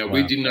 You know,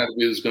 we didn't know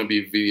there was going to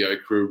be a video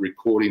crew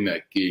recording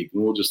that gig.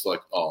 And we were just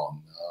like, oh,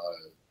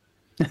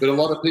 no. But a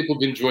lot of people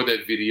have enjoyed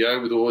that video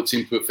with all its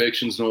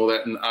imperfections and all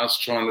that, and us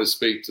trying to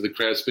speak to the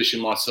crowd,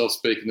 especially myself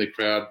speaking to the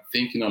crowd,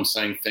 thinking I'm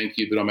saying thank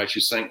you, but I'm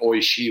actually saying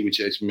oishi, which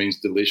actually means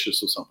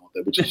delicious or something like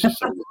that, which is just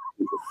so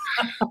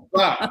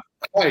but,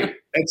 hey,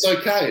 it's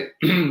okay.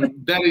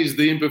 That is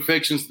the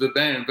imperfections of the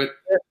band. But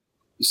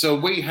so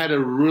we had a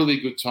really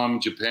good time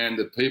in Japan.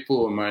 The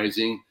people were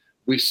amazing.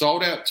 We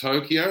sold out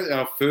Tokyo,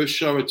 our first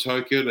show at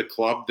Tokyo, the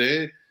club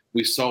there.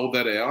 We sold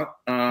that out,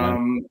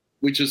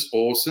 which is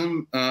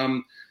awesome.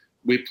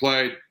 We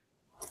played,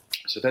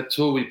 so that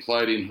tour we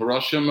played in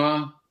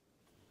Hiroshima,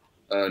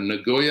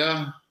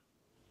 Nagoya,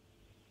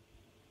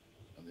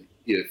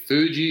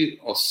 Fuji,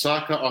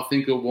 Osaka, I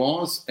think it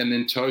was, and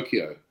then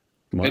Tokyo.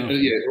 Wow. And,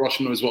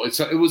 Hiroshima as well.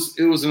 So it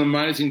was an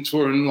amazing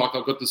tour, and like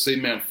I got to see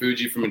Mount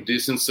Fuji from a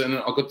distance, and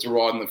I got to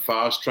ride in the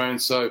fast train.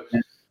 So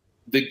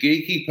the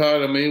geeky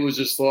part of me was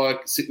just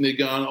like sitting there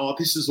going, "Oh,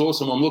 this is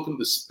awesome!" I'm looking at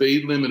the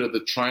speed limit of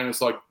the train;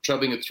 it's like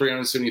traveling at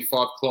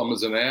 375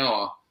 kilometers an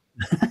hour,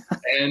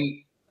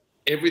 and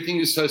everything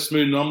is so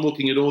smooth. And I'm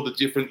looking at all the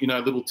different,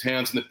 little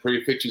towns and the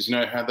prefectures,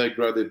 how they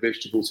grow their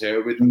vegetables, how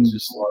everything's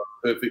just like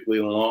perfectly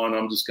in line.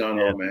 I'm just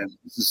going, "Oh man,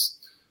 this is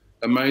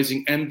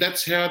amazing!" And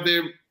that's how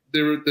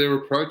their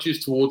approach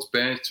is towards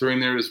bands touring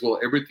there as well.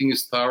 Everything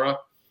is thorough.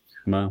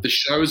 Wow. The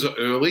shows are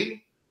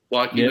early.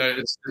 Like,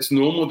 it's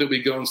normal that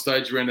we go on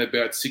stage around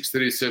about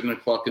 6:30, 7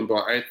 o'clock, and by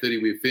 8:30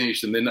 we're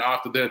finished. And then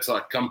after that, it's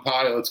like, come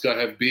party, let's go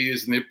have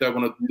beers. And if they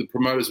the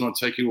promoters want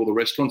to take you to all the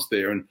restaurants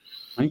there. And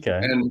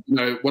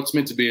what's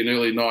meant to be an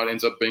early night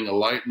ends up being a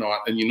late night,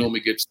 and you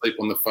normally get sleep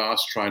on the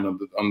fast train, on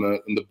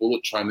the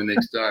bullet train the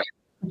next day.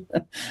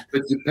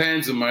 But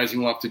Japan's amazing.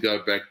 Love to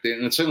go back there.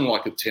 And it's only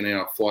like a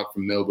 10-hour flight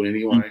from Melbourne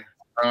anyway.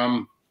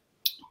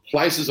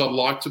 Places I'd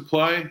like to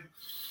play.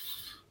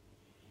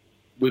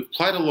 We've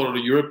played a lot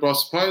of Europe, I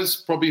suppose,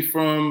 probably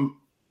from,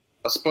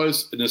 a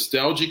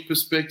nostalgic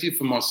perspective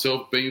for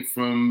myself, being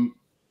from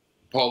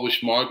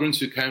Polish migrants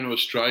who came to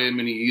Australia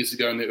many years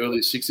ago in the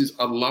early 60s.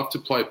 I'd love to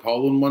play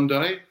Poland one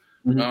day.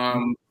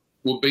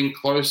 We've been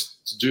close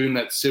to doing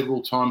that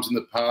several times in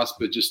the past,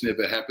 but just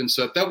never happened.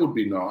 So that would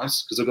be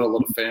nice because I've got a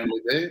lot of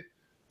family there.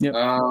 Yep.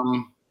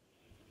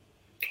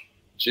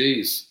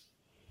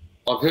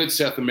 I've heard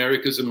South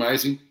America's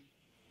amazing.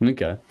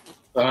 Okay.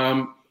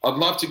 I'd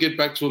love to get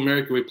back to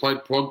America. We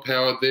played Prog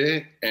Power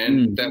there,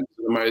 and that was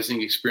an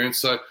amazing experience.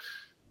 So,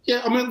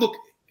 look,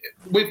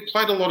 we've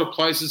played a lot of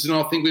places, and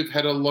I think we've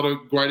had a lot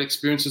of great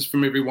experiences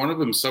from every one of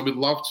them. So we'd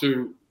love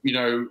to,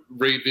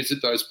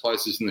 revisit those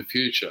places in the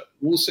future.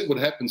 We'll see what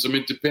happens.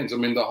 It depends.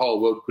 The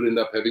whole world could end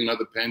up having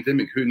another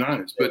pandemic. Who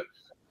knows? But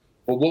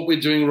what we're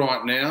doing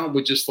right now,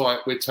 we're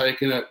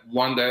taking it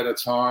one day at a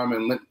time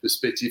and letting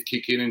perspective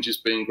kick in and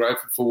just being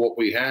grateful for what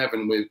we have.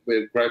 And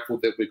we're grateful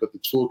that we've got the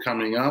tour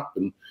coming up.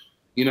 And,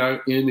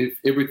 and if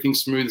everything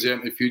smooths out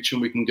in the future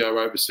and we can go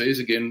overseas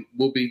again,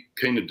 we'll be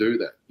keen to do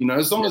that.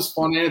 As long as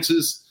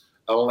finances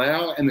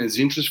allow and there's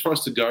interest for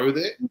us to go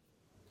there,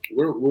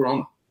 we're on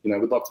it.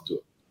 We'd love to do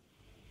it.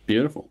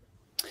 Beautiful.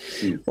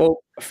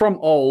 Well, from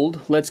old,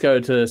 let's go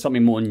to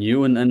something more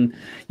new. And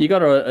you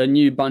got a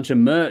new bunch of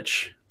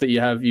merch that you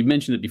have. You've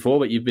mentioned it before,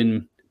 but you've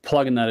been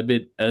plugging that a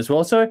bit as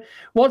well. So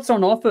what's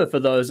on offer for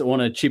those that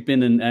want to chip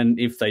in and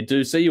if they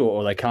do see you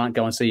or they can't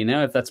go and see you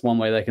now, if that's one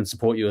way they can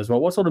support you as well?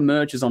 What sort of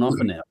merch is on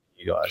offer now,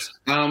 you guys?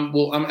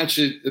 Well, I'm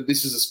actually,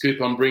 this is a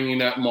scoop. I'm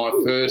bringing out my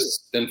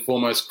first and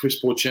foremost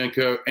Chris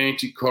Porchenko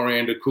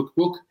anti-coriander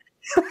cookbook.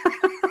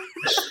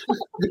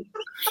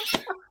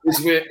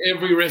 It's where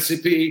every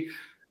recipe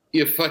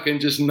you fucking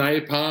just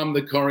napalm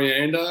the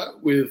coriander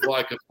with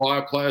like a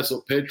fireplace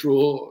or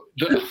petrol.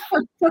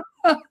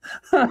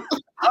 I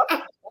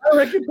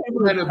reckon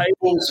people had a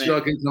bullshit I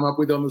can come up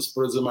with on the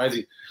spot. It's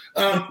amazing.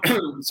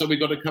 So we've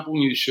got a couple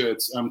new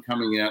shirts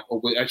coming out, or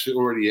we're actually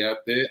already out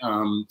there.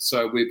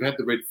 So we've had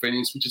the Red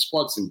Phoenix, which is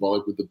quite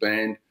symbolic with the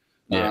band,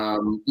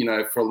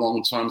 for a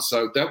long time.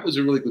 So that was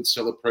a really good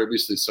seller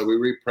previously. So we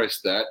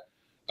repressed that.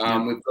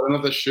 We've got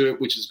another shirt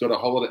which has got a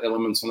whole lot of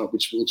elements on it,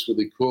 which looks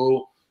really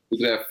cool.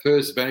 We've got our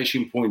first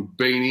Vanishing Point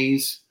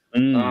beanies.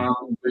 We've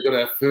got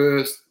our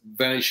first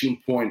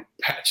Vanishing Point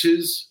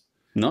patches.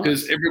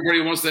 Because everybody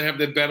wants to have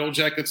their battle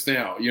jackets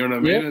now. You know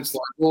what I mean? It's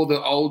like all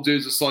the old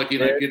dudes, it's like,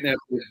 getting out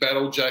the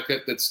battle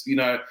jacket that's,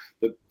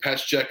 the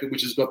patch jacket,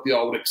 which has got the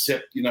old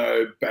accept,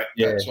 back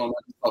patch on it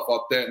and stuff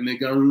like that. And they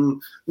go,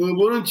 well,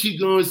 why don't you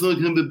guys have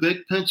the back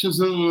patch or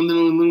something and then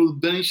a little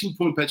Vanishing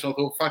Point patch? I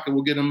thought, fuck it,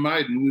 we'll get them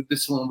made. And they're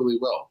selling really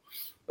well.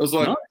 I was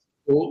like,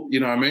 cool. You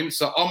know what I mean?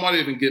 So I might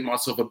even get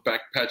myself a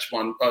back patch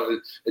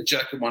a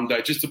jacket one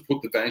day just to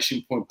put the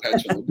Vanishing Point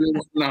patch on.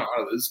 No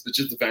others, but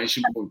just the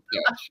Vanishing Point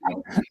patch.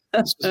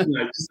 You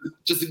know?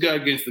 Just to go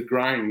against the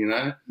grain, you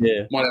know?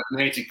 Yeah. Might have an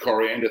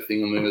anti-coriander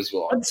thing on there as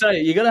well. I'd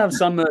say you got to have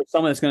someone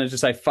that's going to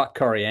just say fuck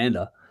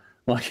coriander,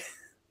 like.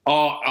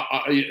 Oh,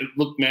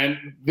 look,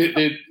 man!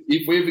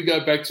 If we ever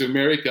go back to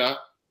America,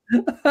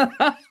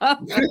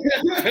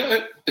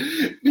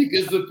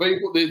 because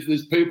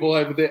there's people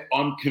over there.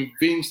 I'm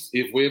convinced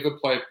if we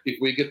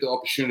get the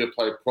opportunity to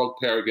play Prog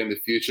Power again in the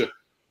future,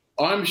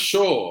 I'm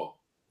sure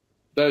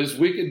those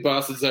wicked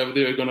bastards over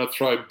there are going to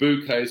throw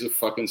bouquets of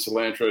fucking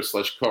cilantro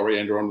 /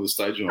 coriander onto the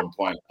stage when I'm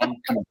playing. I'm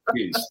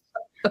convinced,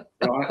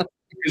 right?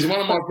 Because one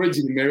of my friends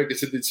in America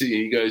said that to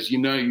me, he goes,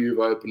 you've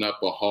opened up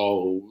a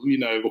whole,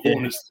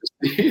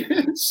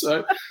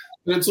 so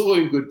it's all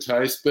in good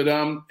taste. But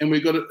and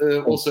we got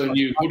also a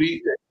new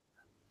hoodie.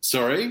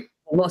 Sorry?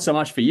 Not so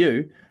much for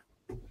you.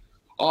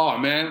 Oh,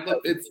 man.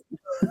 Look,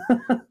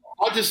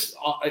 as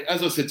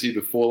I said to you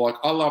before, like,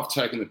 I love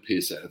taking the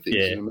piss out of things.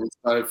 Yeah. You know what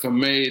I mean? So for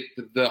me,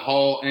 the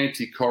whole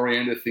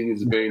anti-coriander thing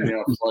has been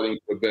now floating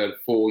for about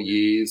 4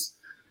 years.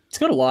 It's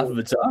got a life of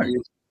its own.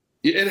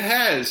 Yeah, it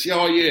has.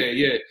 Oh,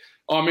 yeah.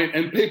 I mean,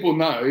 and people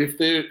know if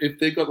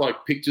they've got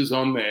like pictures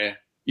on there,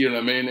 you know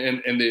what I mean,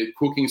 and they're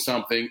cooking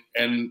something,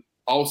 and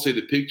I'll see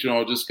the picture and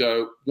I'll just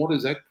go, "What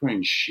is that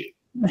green shit?"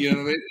 You know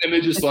what I mean? And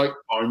they're just like,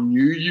 "I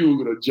knew you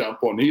were going to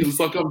jump on here." It's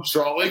like I'm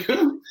trolling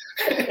them.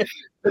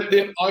 But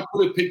then I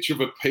put a picture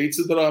of a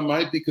pizza that I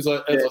made because,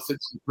 as I said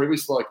to you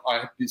previously, like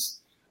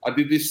I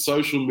did this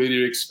social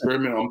media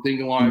experiment. I'm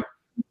thinking like,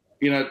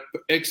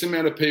 X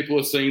amount of people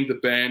are seeing the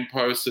band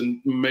post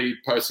and me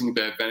posting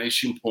about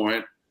Vanishing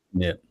Point.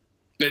 Yeah.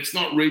 That's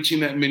not reaching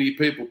that many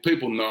people.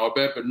 People know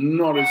about, but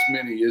not as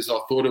many as I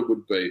thought it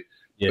would be.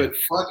 Yeah. But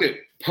fuck it,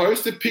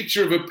 post a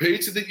picture of a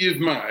pizza that you've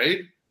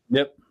made.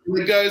 Yep. And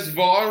it goes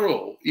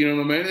viral. You know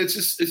what I mean? It's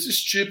just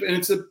stupid, and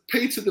it's a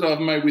pizza that I've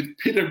made with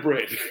pita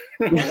bread.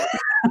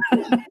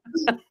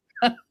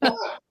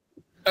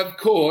 Of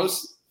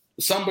course,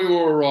 some people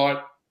are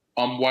right.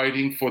 I'm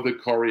waiting for the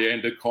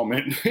coriander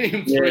comment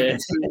in 3, 2,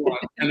 1,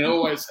 and it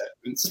always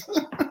happens.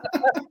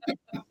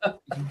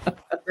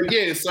 But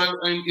yeah, so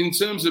in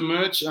terms of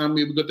merch,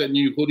 we've got that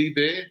new hoodie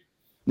there.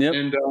 Yep.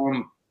 And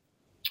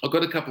I've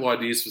got a couple of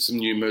ideas for some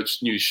new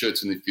merch, new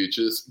shirts in the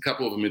future. A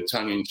couple of them are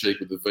tongue-in-cheek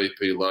with the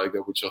VP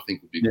logo, which I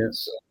think would be good.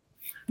 So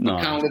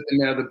I can't let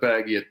them out of the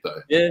bag yet,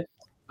 though. Yeah.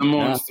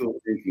 I'm still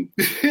thinking.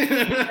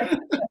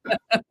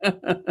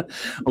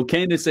 Well,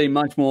 keen to see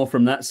much more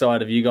from that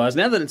side of you guys.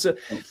 Now that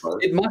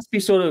it must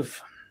be sort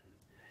of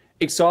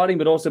exciting,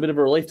 but also a bit of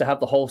a relief to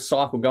have the whole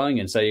cycle going.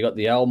 And so you got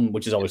the album,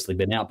 which has obviously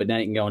been out, but now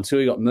you can go on tour.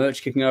 You got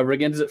merch kicking over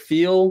again. Does it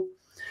feel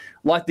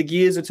like the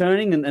gears are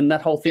turning and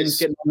that whole thing's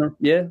getting on?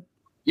 Yeah.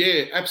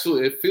 Yeah,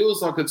 absolutely. It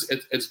feels like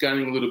it's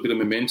gaining a little bit of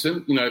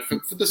momentum.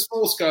 For the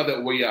small scale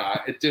that we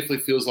are, it definitely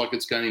feels like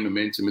it's gaining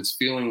momentum. It's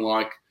feeling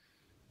like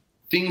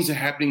things are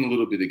happening a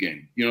little bit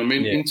again. You know what I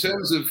mean? Yeah. In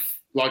terms of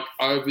like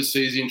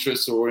overseas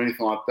interests or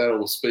anything like that,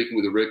 or speaking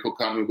with a record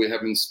company, we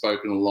haven't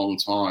spoken in a long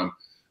time.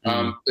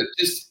 But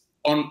just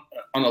on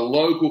a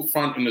local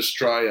front in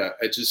Australia,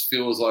 it just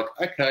feels like,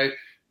 okay,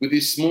 with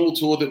this small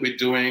tour that we're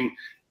doing,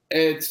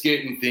 it's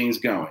getting things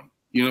going.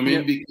 You know what I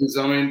mean? Because,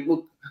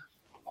 look,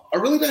 I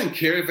really don't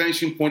care if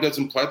Vanishing Point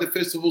doesn't play the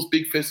festivals,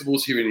 big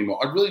festivals here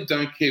anymore. I really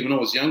don't care. When I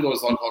was younger, I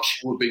was like, oh,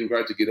 shit, it would have been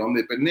great to get on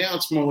there. But now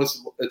it's more or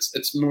less,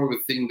 it's more of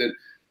a thing that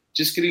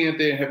just getting out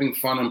there, having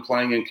fun and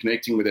playing and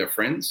connecting with our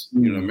friends,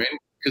 you know what I mean?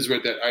 Because we're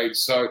at that age.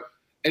 So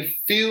it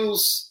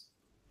feels,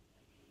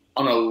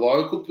 on a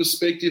local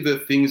perspective,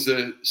 that things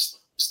are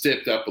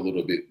stepped up a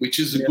little bit, which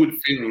is a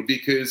good feeling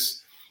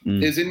because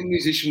as any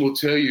musician will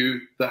tell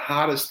you, the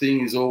hardest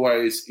thing is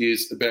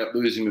about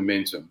losing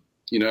momentum,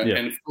 and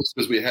of course,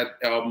 because we had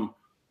album,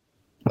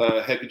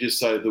 how could you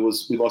say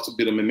we lost a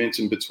bit of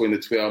momentum between the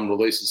 2 album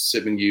releases,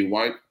 7-year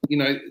wait,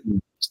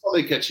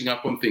 slowly catching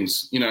up on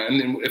things, and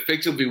then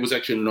effectively it was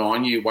actually a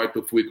 9-year wait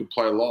before we could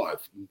play live,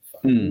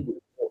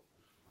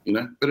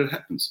 but it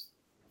happens.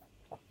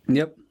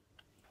 Yep.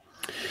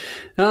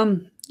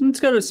 Let's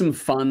go to some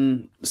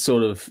fun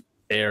sort of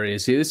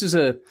areas here. This is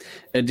a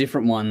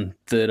different one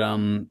that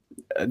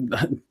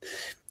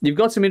you've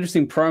got some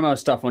interesting promo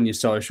stuff on your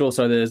social.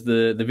 So there's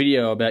the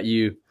video about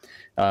you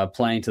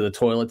playing to the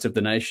toilets of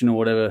the nation or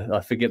whatever.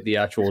 I forget the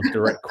actual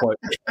direct quote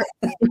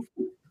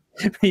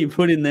you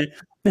put in there.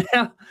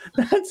 Now,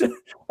 that's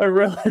a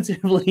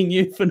relatively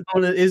new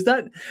phenomenon.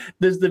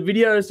 There's the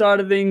video side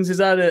of things, is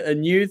that a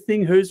new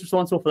thing? Who's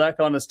responsible for that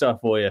kind of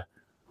stuff for you?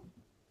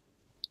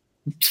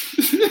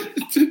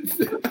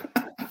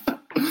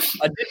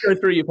 I did go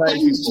through your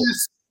page.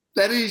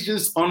 That is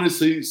just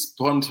honestly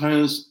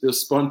spontaneous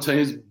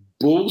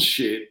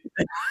bullshit.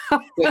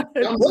 When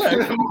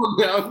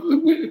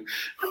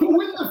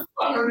the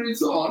phone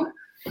is on,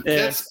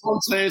 that's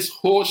spontaneous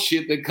horse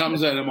shit that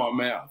comes out of my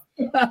mouth.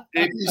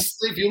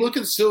 If you look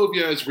at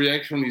Silvio's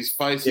reaction on his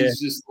face, he's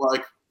just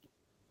like,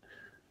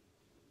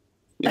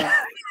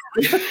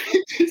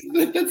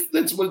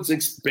 that's what's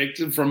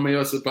expected from me,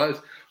 I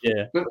suppose.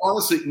 Yeah. But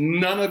honestly,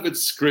 none of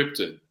it's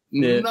scripted.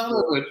 Yeah. None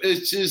of it.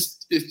 It's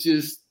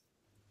just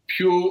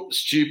pure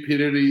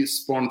stupidity,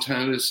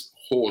 spontaneous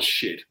horse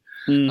shit.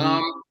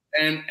 Mm-hmm.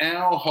 And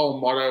my whole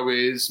motto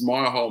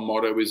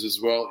is as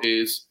well,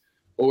 is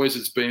always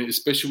it's been,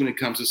 especially when it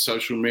comes to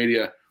social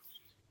media,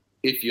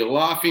 if you're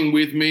laughing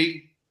with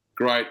me,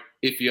 great.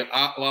 If you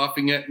aren't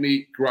laughing at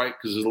me, great,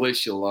 because at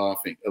least you're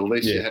laughing. At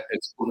least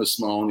it's putting a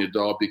smile on your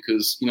dial,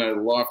 because, you know,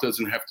 life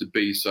doesn't have to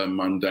be so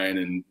mundane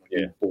and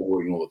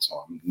boring all the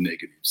time,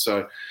 negative.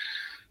 So,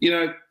 you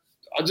know,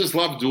 I just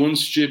love doing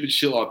stupid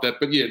shit like that.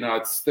 But, yeah, no,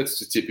 that's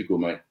just typical,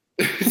 mate.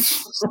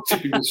 It's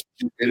typical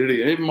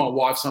stupidity. And even my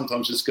wife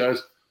sometimes just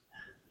goes,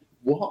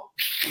 what?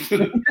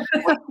 Even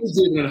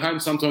at home,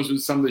 sometimes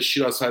with some of the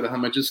shit I say to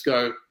him, I just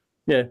go,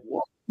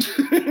 what?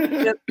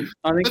 Yep.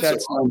 I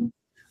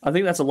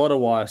think that's a lot of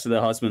wives to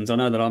their husbands. I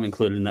know that I'm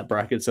included in that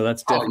bracket, so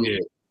that's definitely.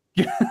 Oh,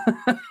 yeah.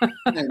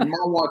 Man,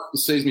 my wife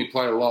sees me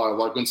play live.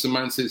 Like when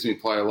Simone sees me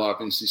play live,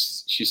 and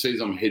she sees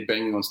I'm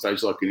headbanging on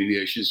stage like an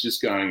idiot, she's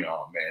just going,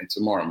 "Oh man,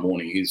 tomorrow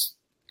morning he's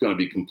going to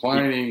be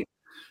complaining."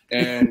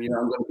 And, you know,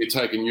 I'm going to be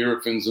taking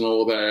Eurofins and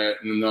all that,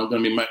 and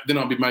then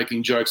I'll be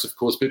making jokes. Of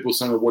course, people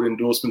saying, "What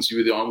endorsements are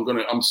you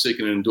with?" I'm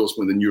seeking an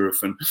endorsement with a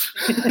Eurofin.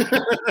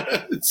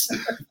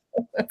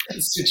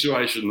 It's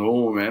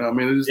situational, man. I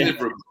mean, there's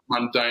never a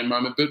mundane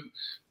moment, but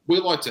we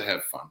like to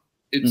have fun.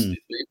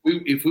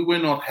 If we were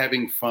not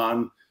having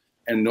fun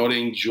and not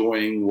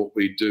enjoying what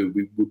we do,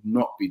 we would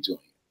not be doing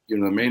it. You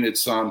know what I mean?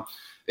 It's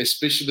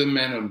especially the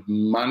amount of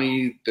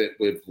money that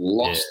we've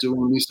lost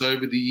doing this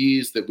over the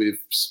years, that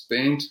we've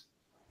spent.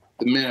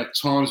 The amount of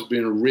times we've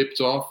been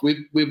ripped off.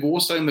 We've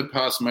also in the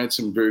past made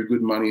some very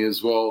good money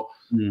as well,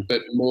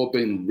 but more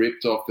been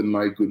ripped off than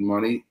made good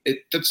money.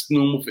 That's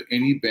normal for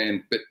any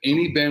band, but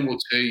any band will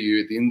tell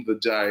you at the end of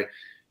the day,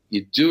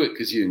 you do it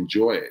because you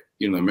enjoy it.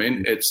 You know what I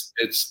mean? It's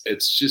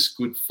just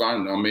good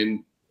fun. I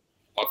mean,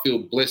 I feel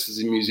blessed as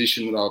a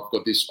musician that I've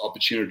got this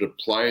opportunity to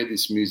play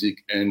this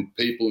music and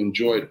people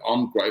enjoy it.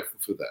 I'm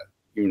grateful for that.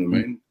 You know what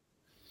I mean?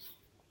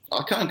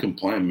 I can't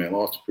complain, man.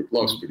 Life's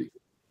pretty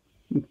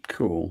good.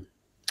 Cool.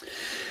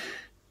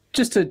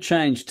 Just to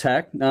change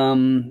tack,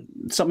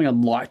 something I'd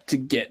like to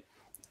get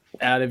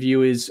out of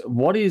you is,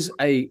 what is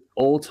a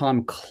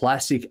all-time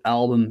classic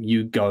album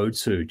you go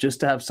to? Just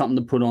to have something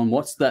to put on.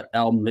 What's that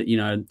album that, you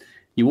know,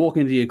 you walk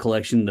into your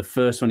collection, the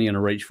first one you're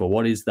going to reach for?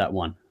 What is that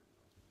one?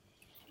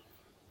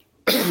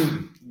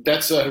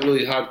 That's a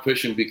really hard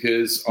question,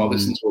 because I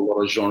listen to a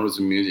lot of genres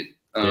of music.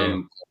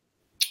 I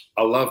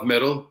love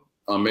metal.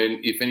 I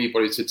mean, if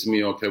anybody said to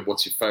me, okay,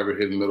 what's your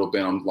favorite heavy metal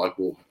band? I'm like,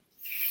 well,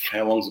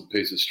 how long's a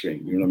piece of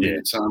string? You know what I mean?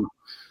 It's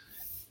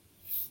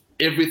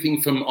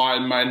everything from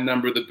Iron Maiden,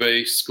 Number of the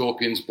Beast,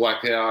 Scorpions,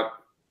 Blackout,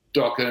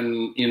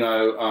 Dokken, you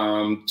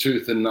know,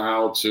 Tooth and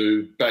Nail,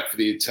 to Back for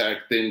the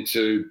Attack, then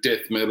to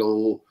death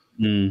metal.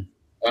 You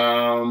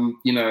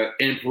know,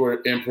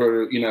 Emperor,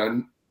 you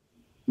know,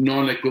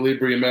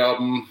 Non-Equilibrium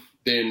album,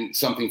 then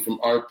something from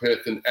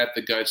Opeth and At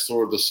the Gates,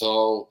 Door of the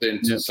Soul,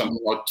 then to something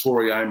like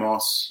Tori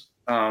Amos.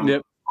 I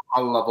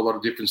love a lot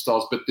of different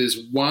styles, but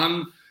there's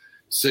one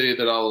CD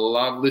that I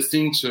love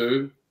listening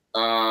to,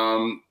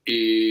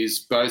 is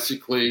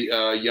basically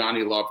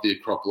Yanni Live the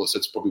Acropolis.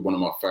 That's probably one of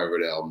my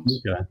favourite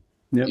albums. Okay.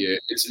 Yep. Yeah,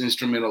 it's an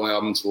instrumental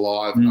album. It's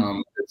live.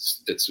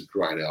 It's a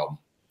great album.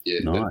 Yeah,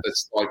 nice.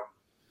 That's like,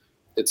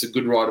 it's a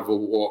good ride of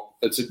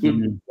it's a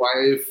good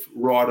wave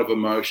ride of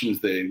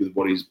emotions there with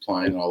what he's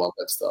playing. I love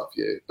that stuff.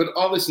 Yeah, but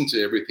I listen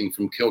to everything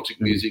from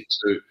Celtic music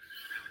to,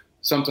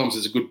 sometimes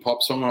it's a good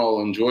pop song, I'll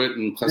enjoy it,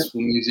 and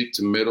classical music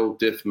to metal,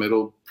 death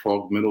metal,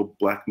 prog metal,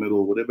 black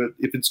metal, whatever.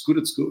 If it's good,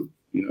 it's good.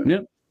 You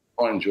know,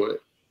 I enjoy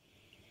it.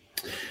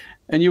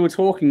 And you were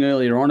talking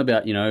earlier on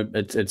about, you know,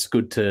 it's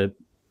good to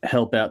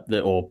help out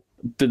the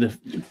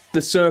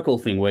circle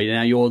thing, where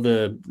now you're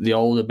the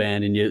older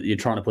band and you're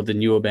trying to put the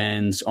newer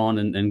bands on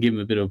and give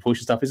them a bit of a push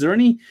and stuff. Is there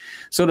any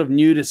sort of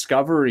new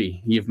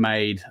discovery you've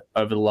made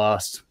over the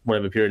last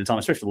whatever period of time,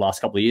 especially the last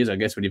couple of years, I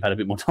guess, when you've had a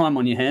bit more time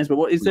on your hands? But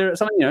what is there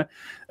something, you know,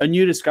 a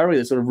new discovery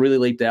that sort of really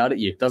leaped out at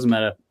you? Doesn't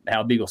matter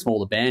how big or small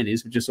the band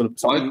is, but just sort of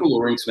something. Local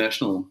or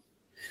international?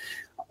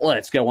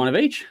 Let's go one of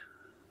each.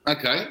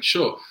 Okay,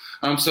 sure.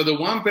 So the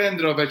one band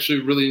that I've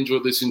actually really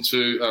enjoyed listening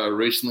to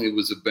recently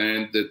was a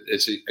band that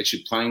is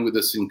actually playing with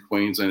us in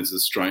Queensland. It's A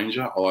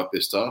Stranger. I like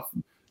their stuff.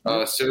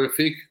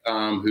 Seraphic,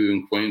 who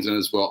in Queensland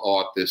as well,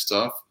 I like their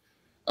stuff.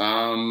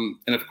 And,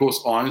 of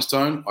course,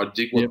 Ironstone. I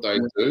dig what they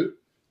do.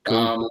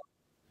 Cool.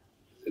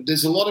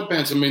 There's a lot of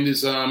bands. I mean,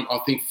 there's, I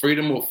think,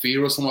 Freedom or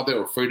Fear or something like that,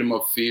 or Freedom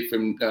of Fear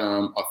from,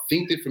 I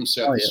think they're from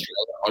South Australia.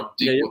 I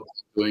dig what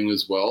they're doing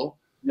as well.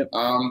 Yep.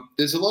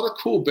 There's a lot of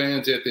cool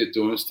bands out there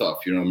doing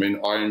stuff, you know what I mean?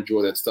 I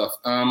enjoy that stuff.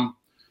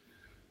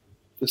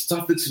 The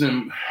stuff that's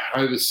in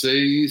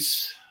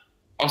overseas,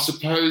 I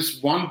suppose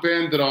one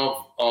band that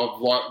I've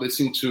liked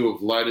listening to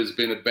of late has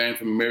been a band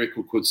from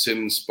America called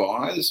Seven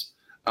Spies.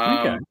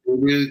 They're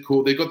really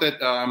cool. They got that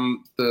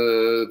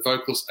the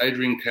vocalist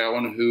Adrian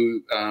Cowan,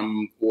 who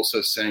also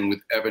sang with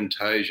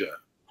Avantasia.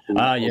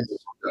 Yes.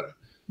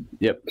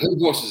 Yep. Her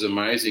voice is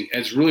amazing,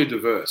 and it's really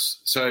diverse.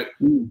 So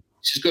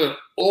she's got an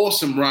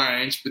awesome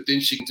range, but then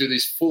she can do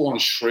these full-on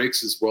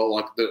shrieks as well,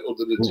 like that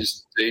are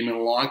just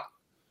demon-like.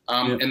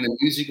 And the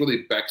music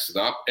really backs it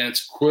up, and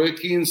it's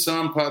quirky in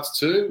some parts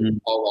too.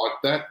 I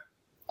like that.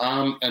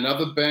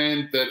 Another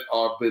band that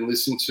I've been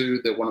listening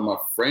to that one of my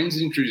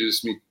friends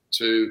introduced me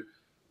to,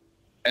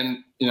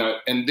 and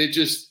they're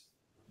just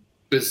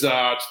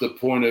bizarre to the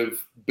point of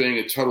being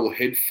a total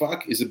head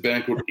fuck, is a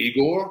band called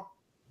Igor.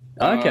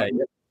 Okay.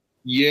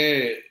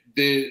 Yeah,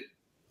 they're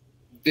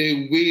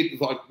weird.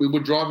 Like, we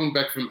were driving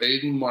back from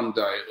Eden one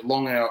day,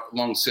 long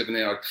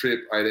 7-hour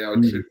trip,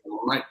 8-hour trip. And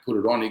my mate put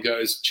it on. He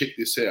goes, check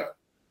this out.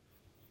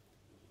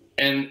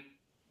 And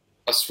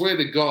I swear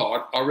to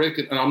God, I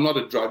reckon, and I'm not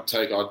a drug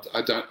taker.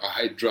 I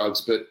hate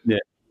drugs, but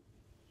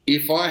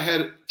if I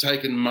had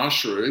taken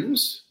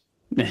mushrooms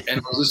and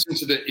I was listening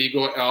to the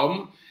Igor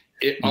album,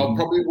 I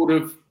probably would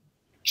have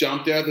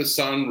jumped out of the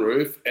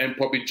sunroof and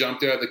probably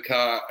jumped out of the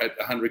car at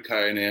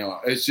 100k an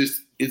hour. It's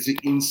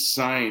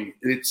insane.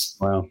 It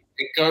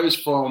goes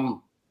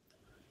from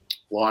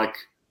like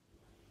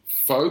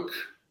folk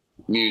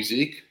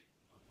music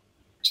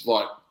to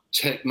like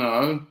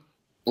techno,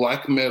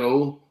 black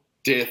metal,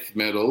 death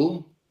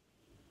metal,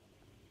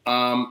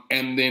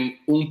 and then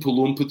Oompa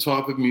Loompa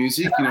type of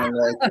music. You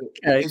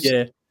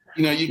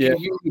can hear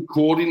the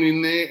accordion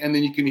in there, and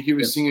then you can hear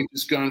a singer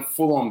just going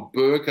full on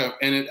burqa,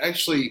 and it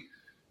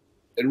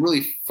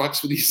really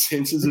fucks with your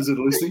senses as a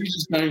listener. You're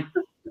just going.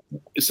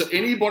 So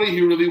anybody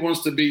who really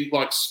wants to be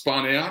like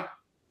spun out,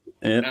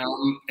 and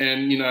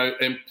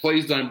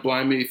please don't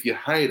blame me if you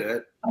hate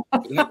it.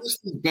 But there's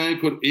this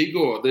band called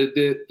Igor.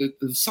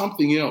 There's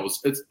something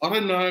else. I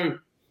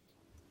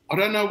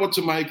don't know what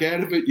to make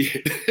out of it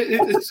yet.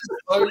 It's just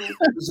so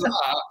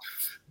bizarre,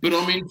 but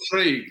I'm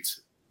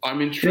intrigued. I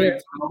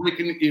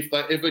reckon if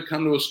they ever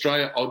come to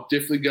Australia, I'll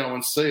definitely go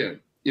and see them.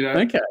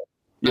 Okay.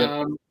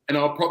 Yeah. And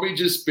I'll probably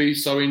just be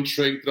so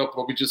intrigued that I'll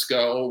probably just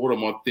go, "Oh, what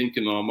am I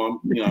thinking?"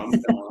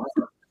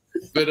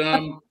 But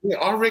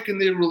I reckon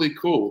they're really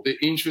cool. They're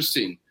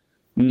interesting.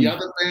 The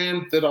other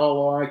band that I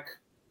like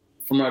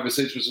from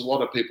overseas, which a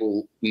lot of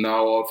people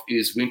know of,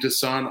 is Winter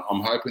Sun.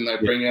 I'm hoping they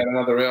bring out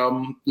another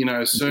album,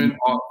 soon.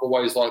 I've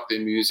always liked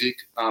their music.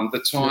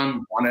 The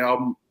Time One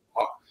album,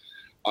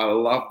 I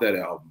love that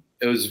album.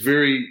 It was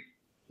very,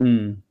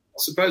 I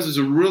suppose, it was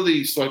a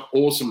really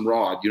awesome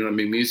ride. You know what I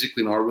mean?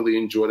 Musically, and I really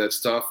enjoy that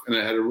stuff, and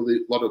it had a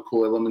lot of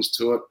cool elements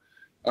to it.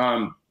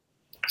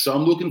 So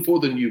I'm looking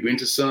forward to the new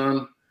Winter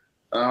Sun.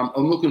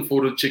 I'm looking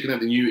forward to checking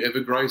out the new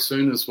Evergrey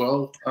soon as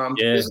well.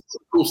 There's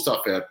cool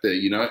stuff out there,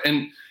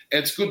 and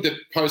it's good that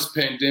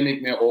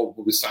post-pandemic now, or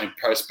we're saying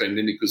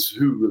post-pandemic because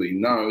who really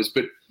knows,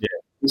 but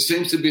there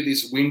seems to be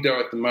this window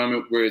at the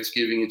moment where it's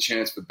giving a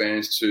chance for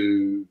bands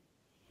to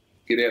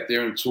get out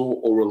there and tour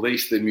or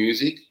release their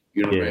music.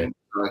 You know what I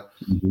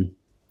mean?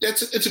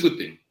 It's a good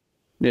thing.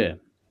 Yeah.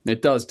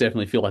 It does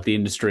definitely feel like the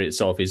industry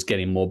itself is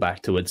getting more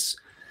back to its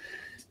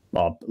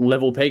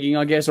level pegging,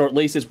 I guess, or at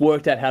least it's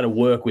worked out how to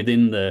work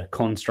within the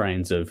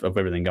constraints of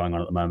everything going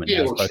on at the moment.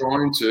 Yeah, we're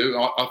trying to.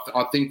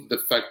 I think the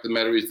fact of the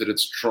matter is that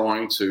it's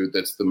trying to.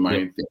 That's the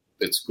main thing.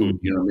 That's good.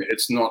 You know what I mean?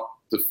 It's not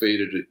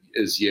defeated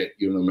as yet.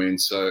 You know what I mean?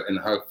 So, and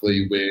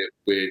hopefully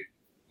we're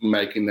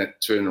making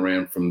that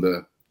turnaround from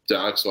the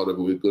dark side of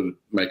it. We're good at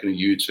making a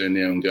U-turn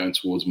now and going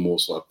towards more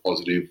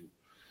positive.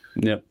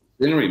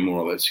 Scenery, more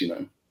or less.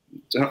 Time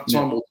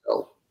will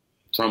tell.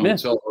 Time will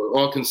tell.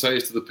 All I can say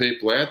is to the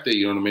people out there,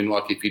 you know what I mean?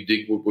 Like, if you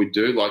dig what we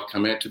do,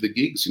 come out to the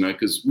gigs,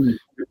 because we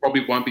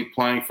probably won't be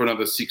playing for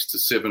another 6 to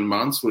 7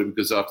 months,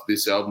 because after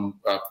this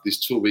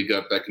tour, we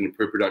go back into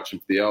pre-production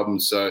for the album.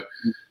 So,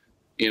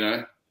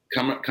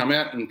 come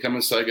out and come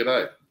and say good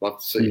day. Love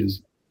to see you.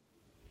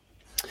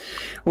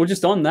 Well,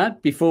 just on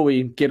that, before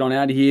we get on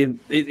out of here,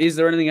 is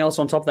there anything else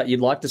on top of that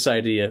you'd like to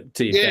say to your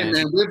fans? Yeah,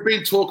 man, we've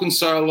been talking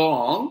so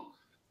long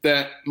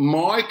that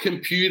my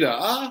computer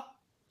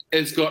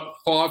has got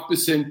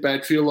 5%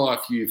 battery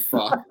life, you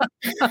fuck.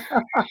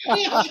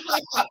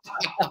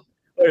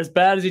 We're as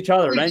bad as each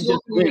other, man.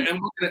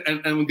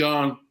 And we're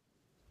going,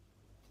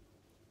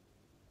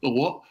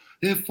 what?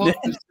 Yeah, 5%.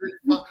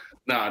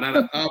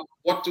 No.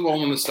 What do I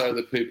want to say to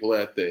the people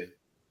out there?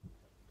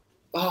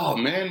 Oh,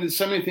 man, there's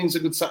so many things I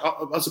could say.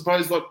 I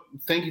suppose,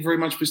 thank you very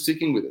much for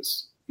sticking with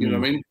us. You know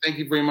what I mean? Thank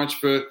you very much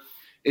for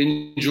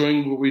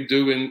enjoying what we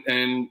do,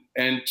 and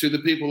to the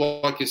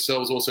people like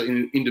yourselves also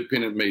in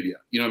independent media.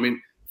 You know what I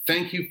mean?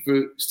 Thank you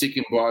for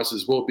sticking by us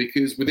as well,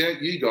 because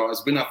without you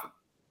guys, we're nothing.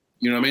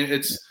 You know what I mean?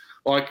 It's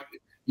like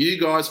you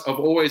guys, I've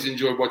always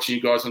enjoyed watching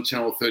you guys on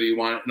Channel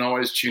 31, and I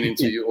always tune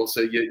into you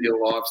also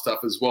your live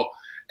stuff as well.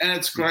 And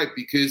it's great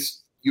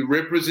because you're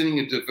representing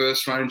a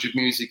diverse range of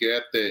music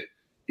out there,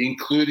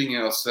 including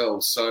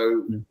ourselves.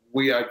 So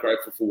we are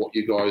grateful for what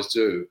you guys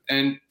do.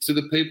 And to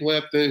the people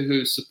out there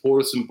who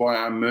support us and buy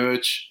our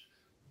merch,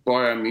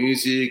 buy our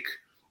music,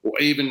 or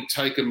even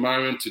take a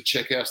moment to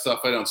check our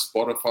stuff out on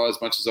Spotify,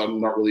 as much as I'm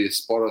not really a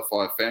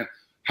Spotify fan.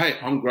 Hey,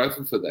 I'm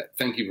grateful for that.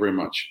 Thank you very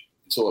much.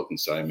 That's all I can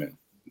say, man.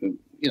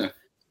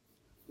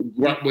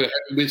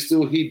 We're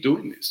still here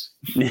doing this.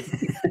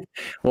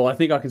 Well, I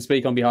think I can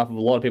speak on behalf of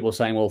a lot of people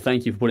saying, well,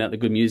 thank you for putting out the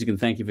good music and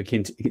thank you for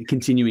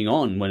continuing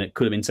on when it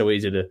could have been so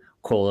easy to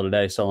call it a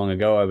day so long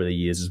ago over the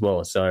years as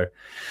well. So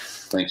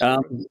thanks.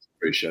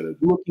 Appreciate it.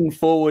 Looking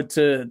forward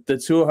to the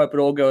tour. Hope it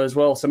all goes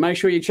well. So make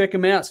sure you check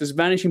them out. So it's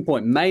Vanishing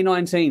Point, May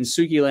 19,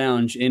 Suki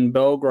Lounge in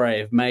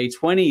Belgrave. May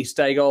 20,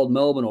 Stay Gold,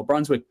 Melbourne or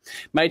Brunswick.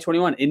 May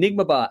 21,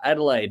 Enigma Bar,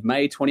 Adelaide.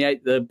 May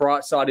 28, The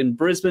Bright Side in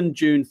Brisbane.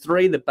 June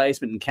 3, The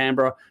Basement in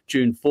Canberra.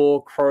 June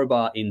 4,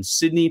 Crowbar in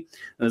Sydney. And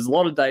there's a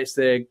lot of dates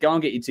there. Go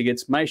and get your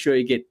tickets. Make sure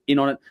you get in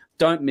on it.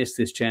 Don't miss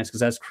this chance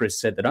because, as Chris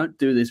said, they don't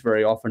do this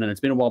very often and it's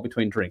been a while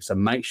between drinks. So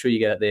make sure you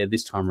get out there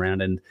this time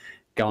around and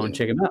go and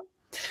check them out.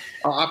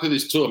 After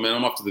this tour, man,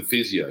 I'm off to the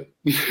physio.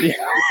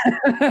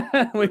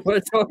 Yeah. We were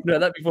talking about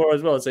that before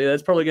as well. So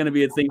that's probably going to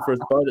be a thing for us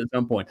both at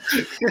some point.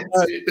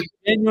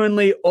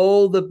 Genuinely,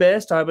 all the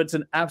best. I hope it's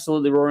an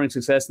absolutely roaring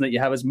success and that you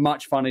have as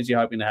much fun as you're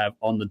hoping to have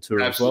on the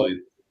tour Absolutely. as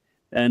well.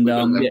 And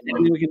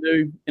anything we can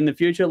do in the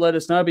future, let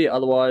us know. But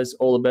otherwise,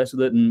 all the best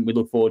with it. And we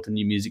look forward to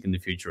new music in the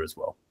future as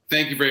well.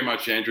 Thank you very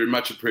much, Andrew.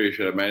 Much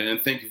appreciated, mate.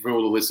 And thank you for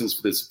all the listeners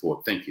for their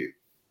support. Thank you.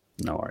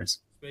 No worries.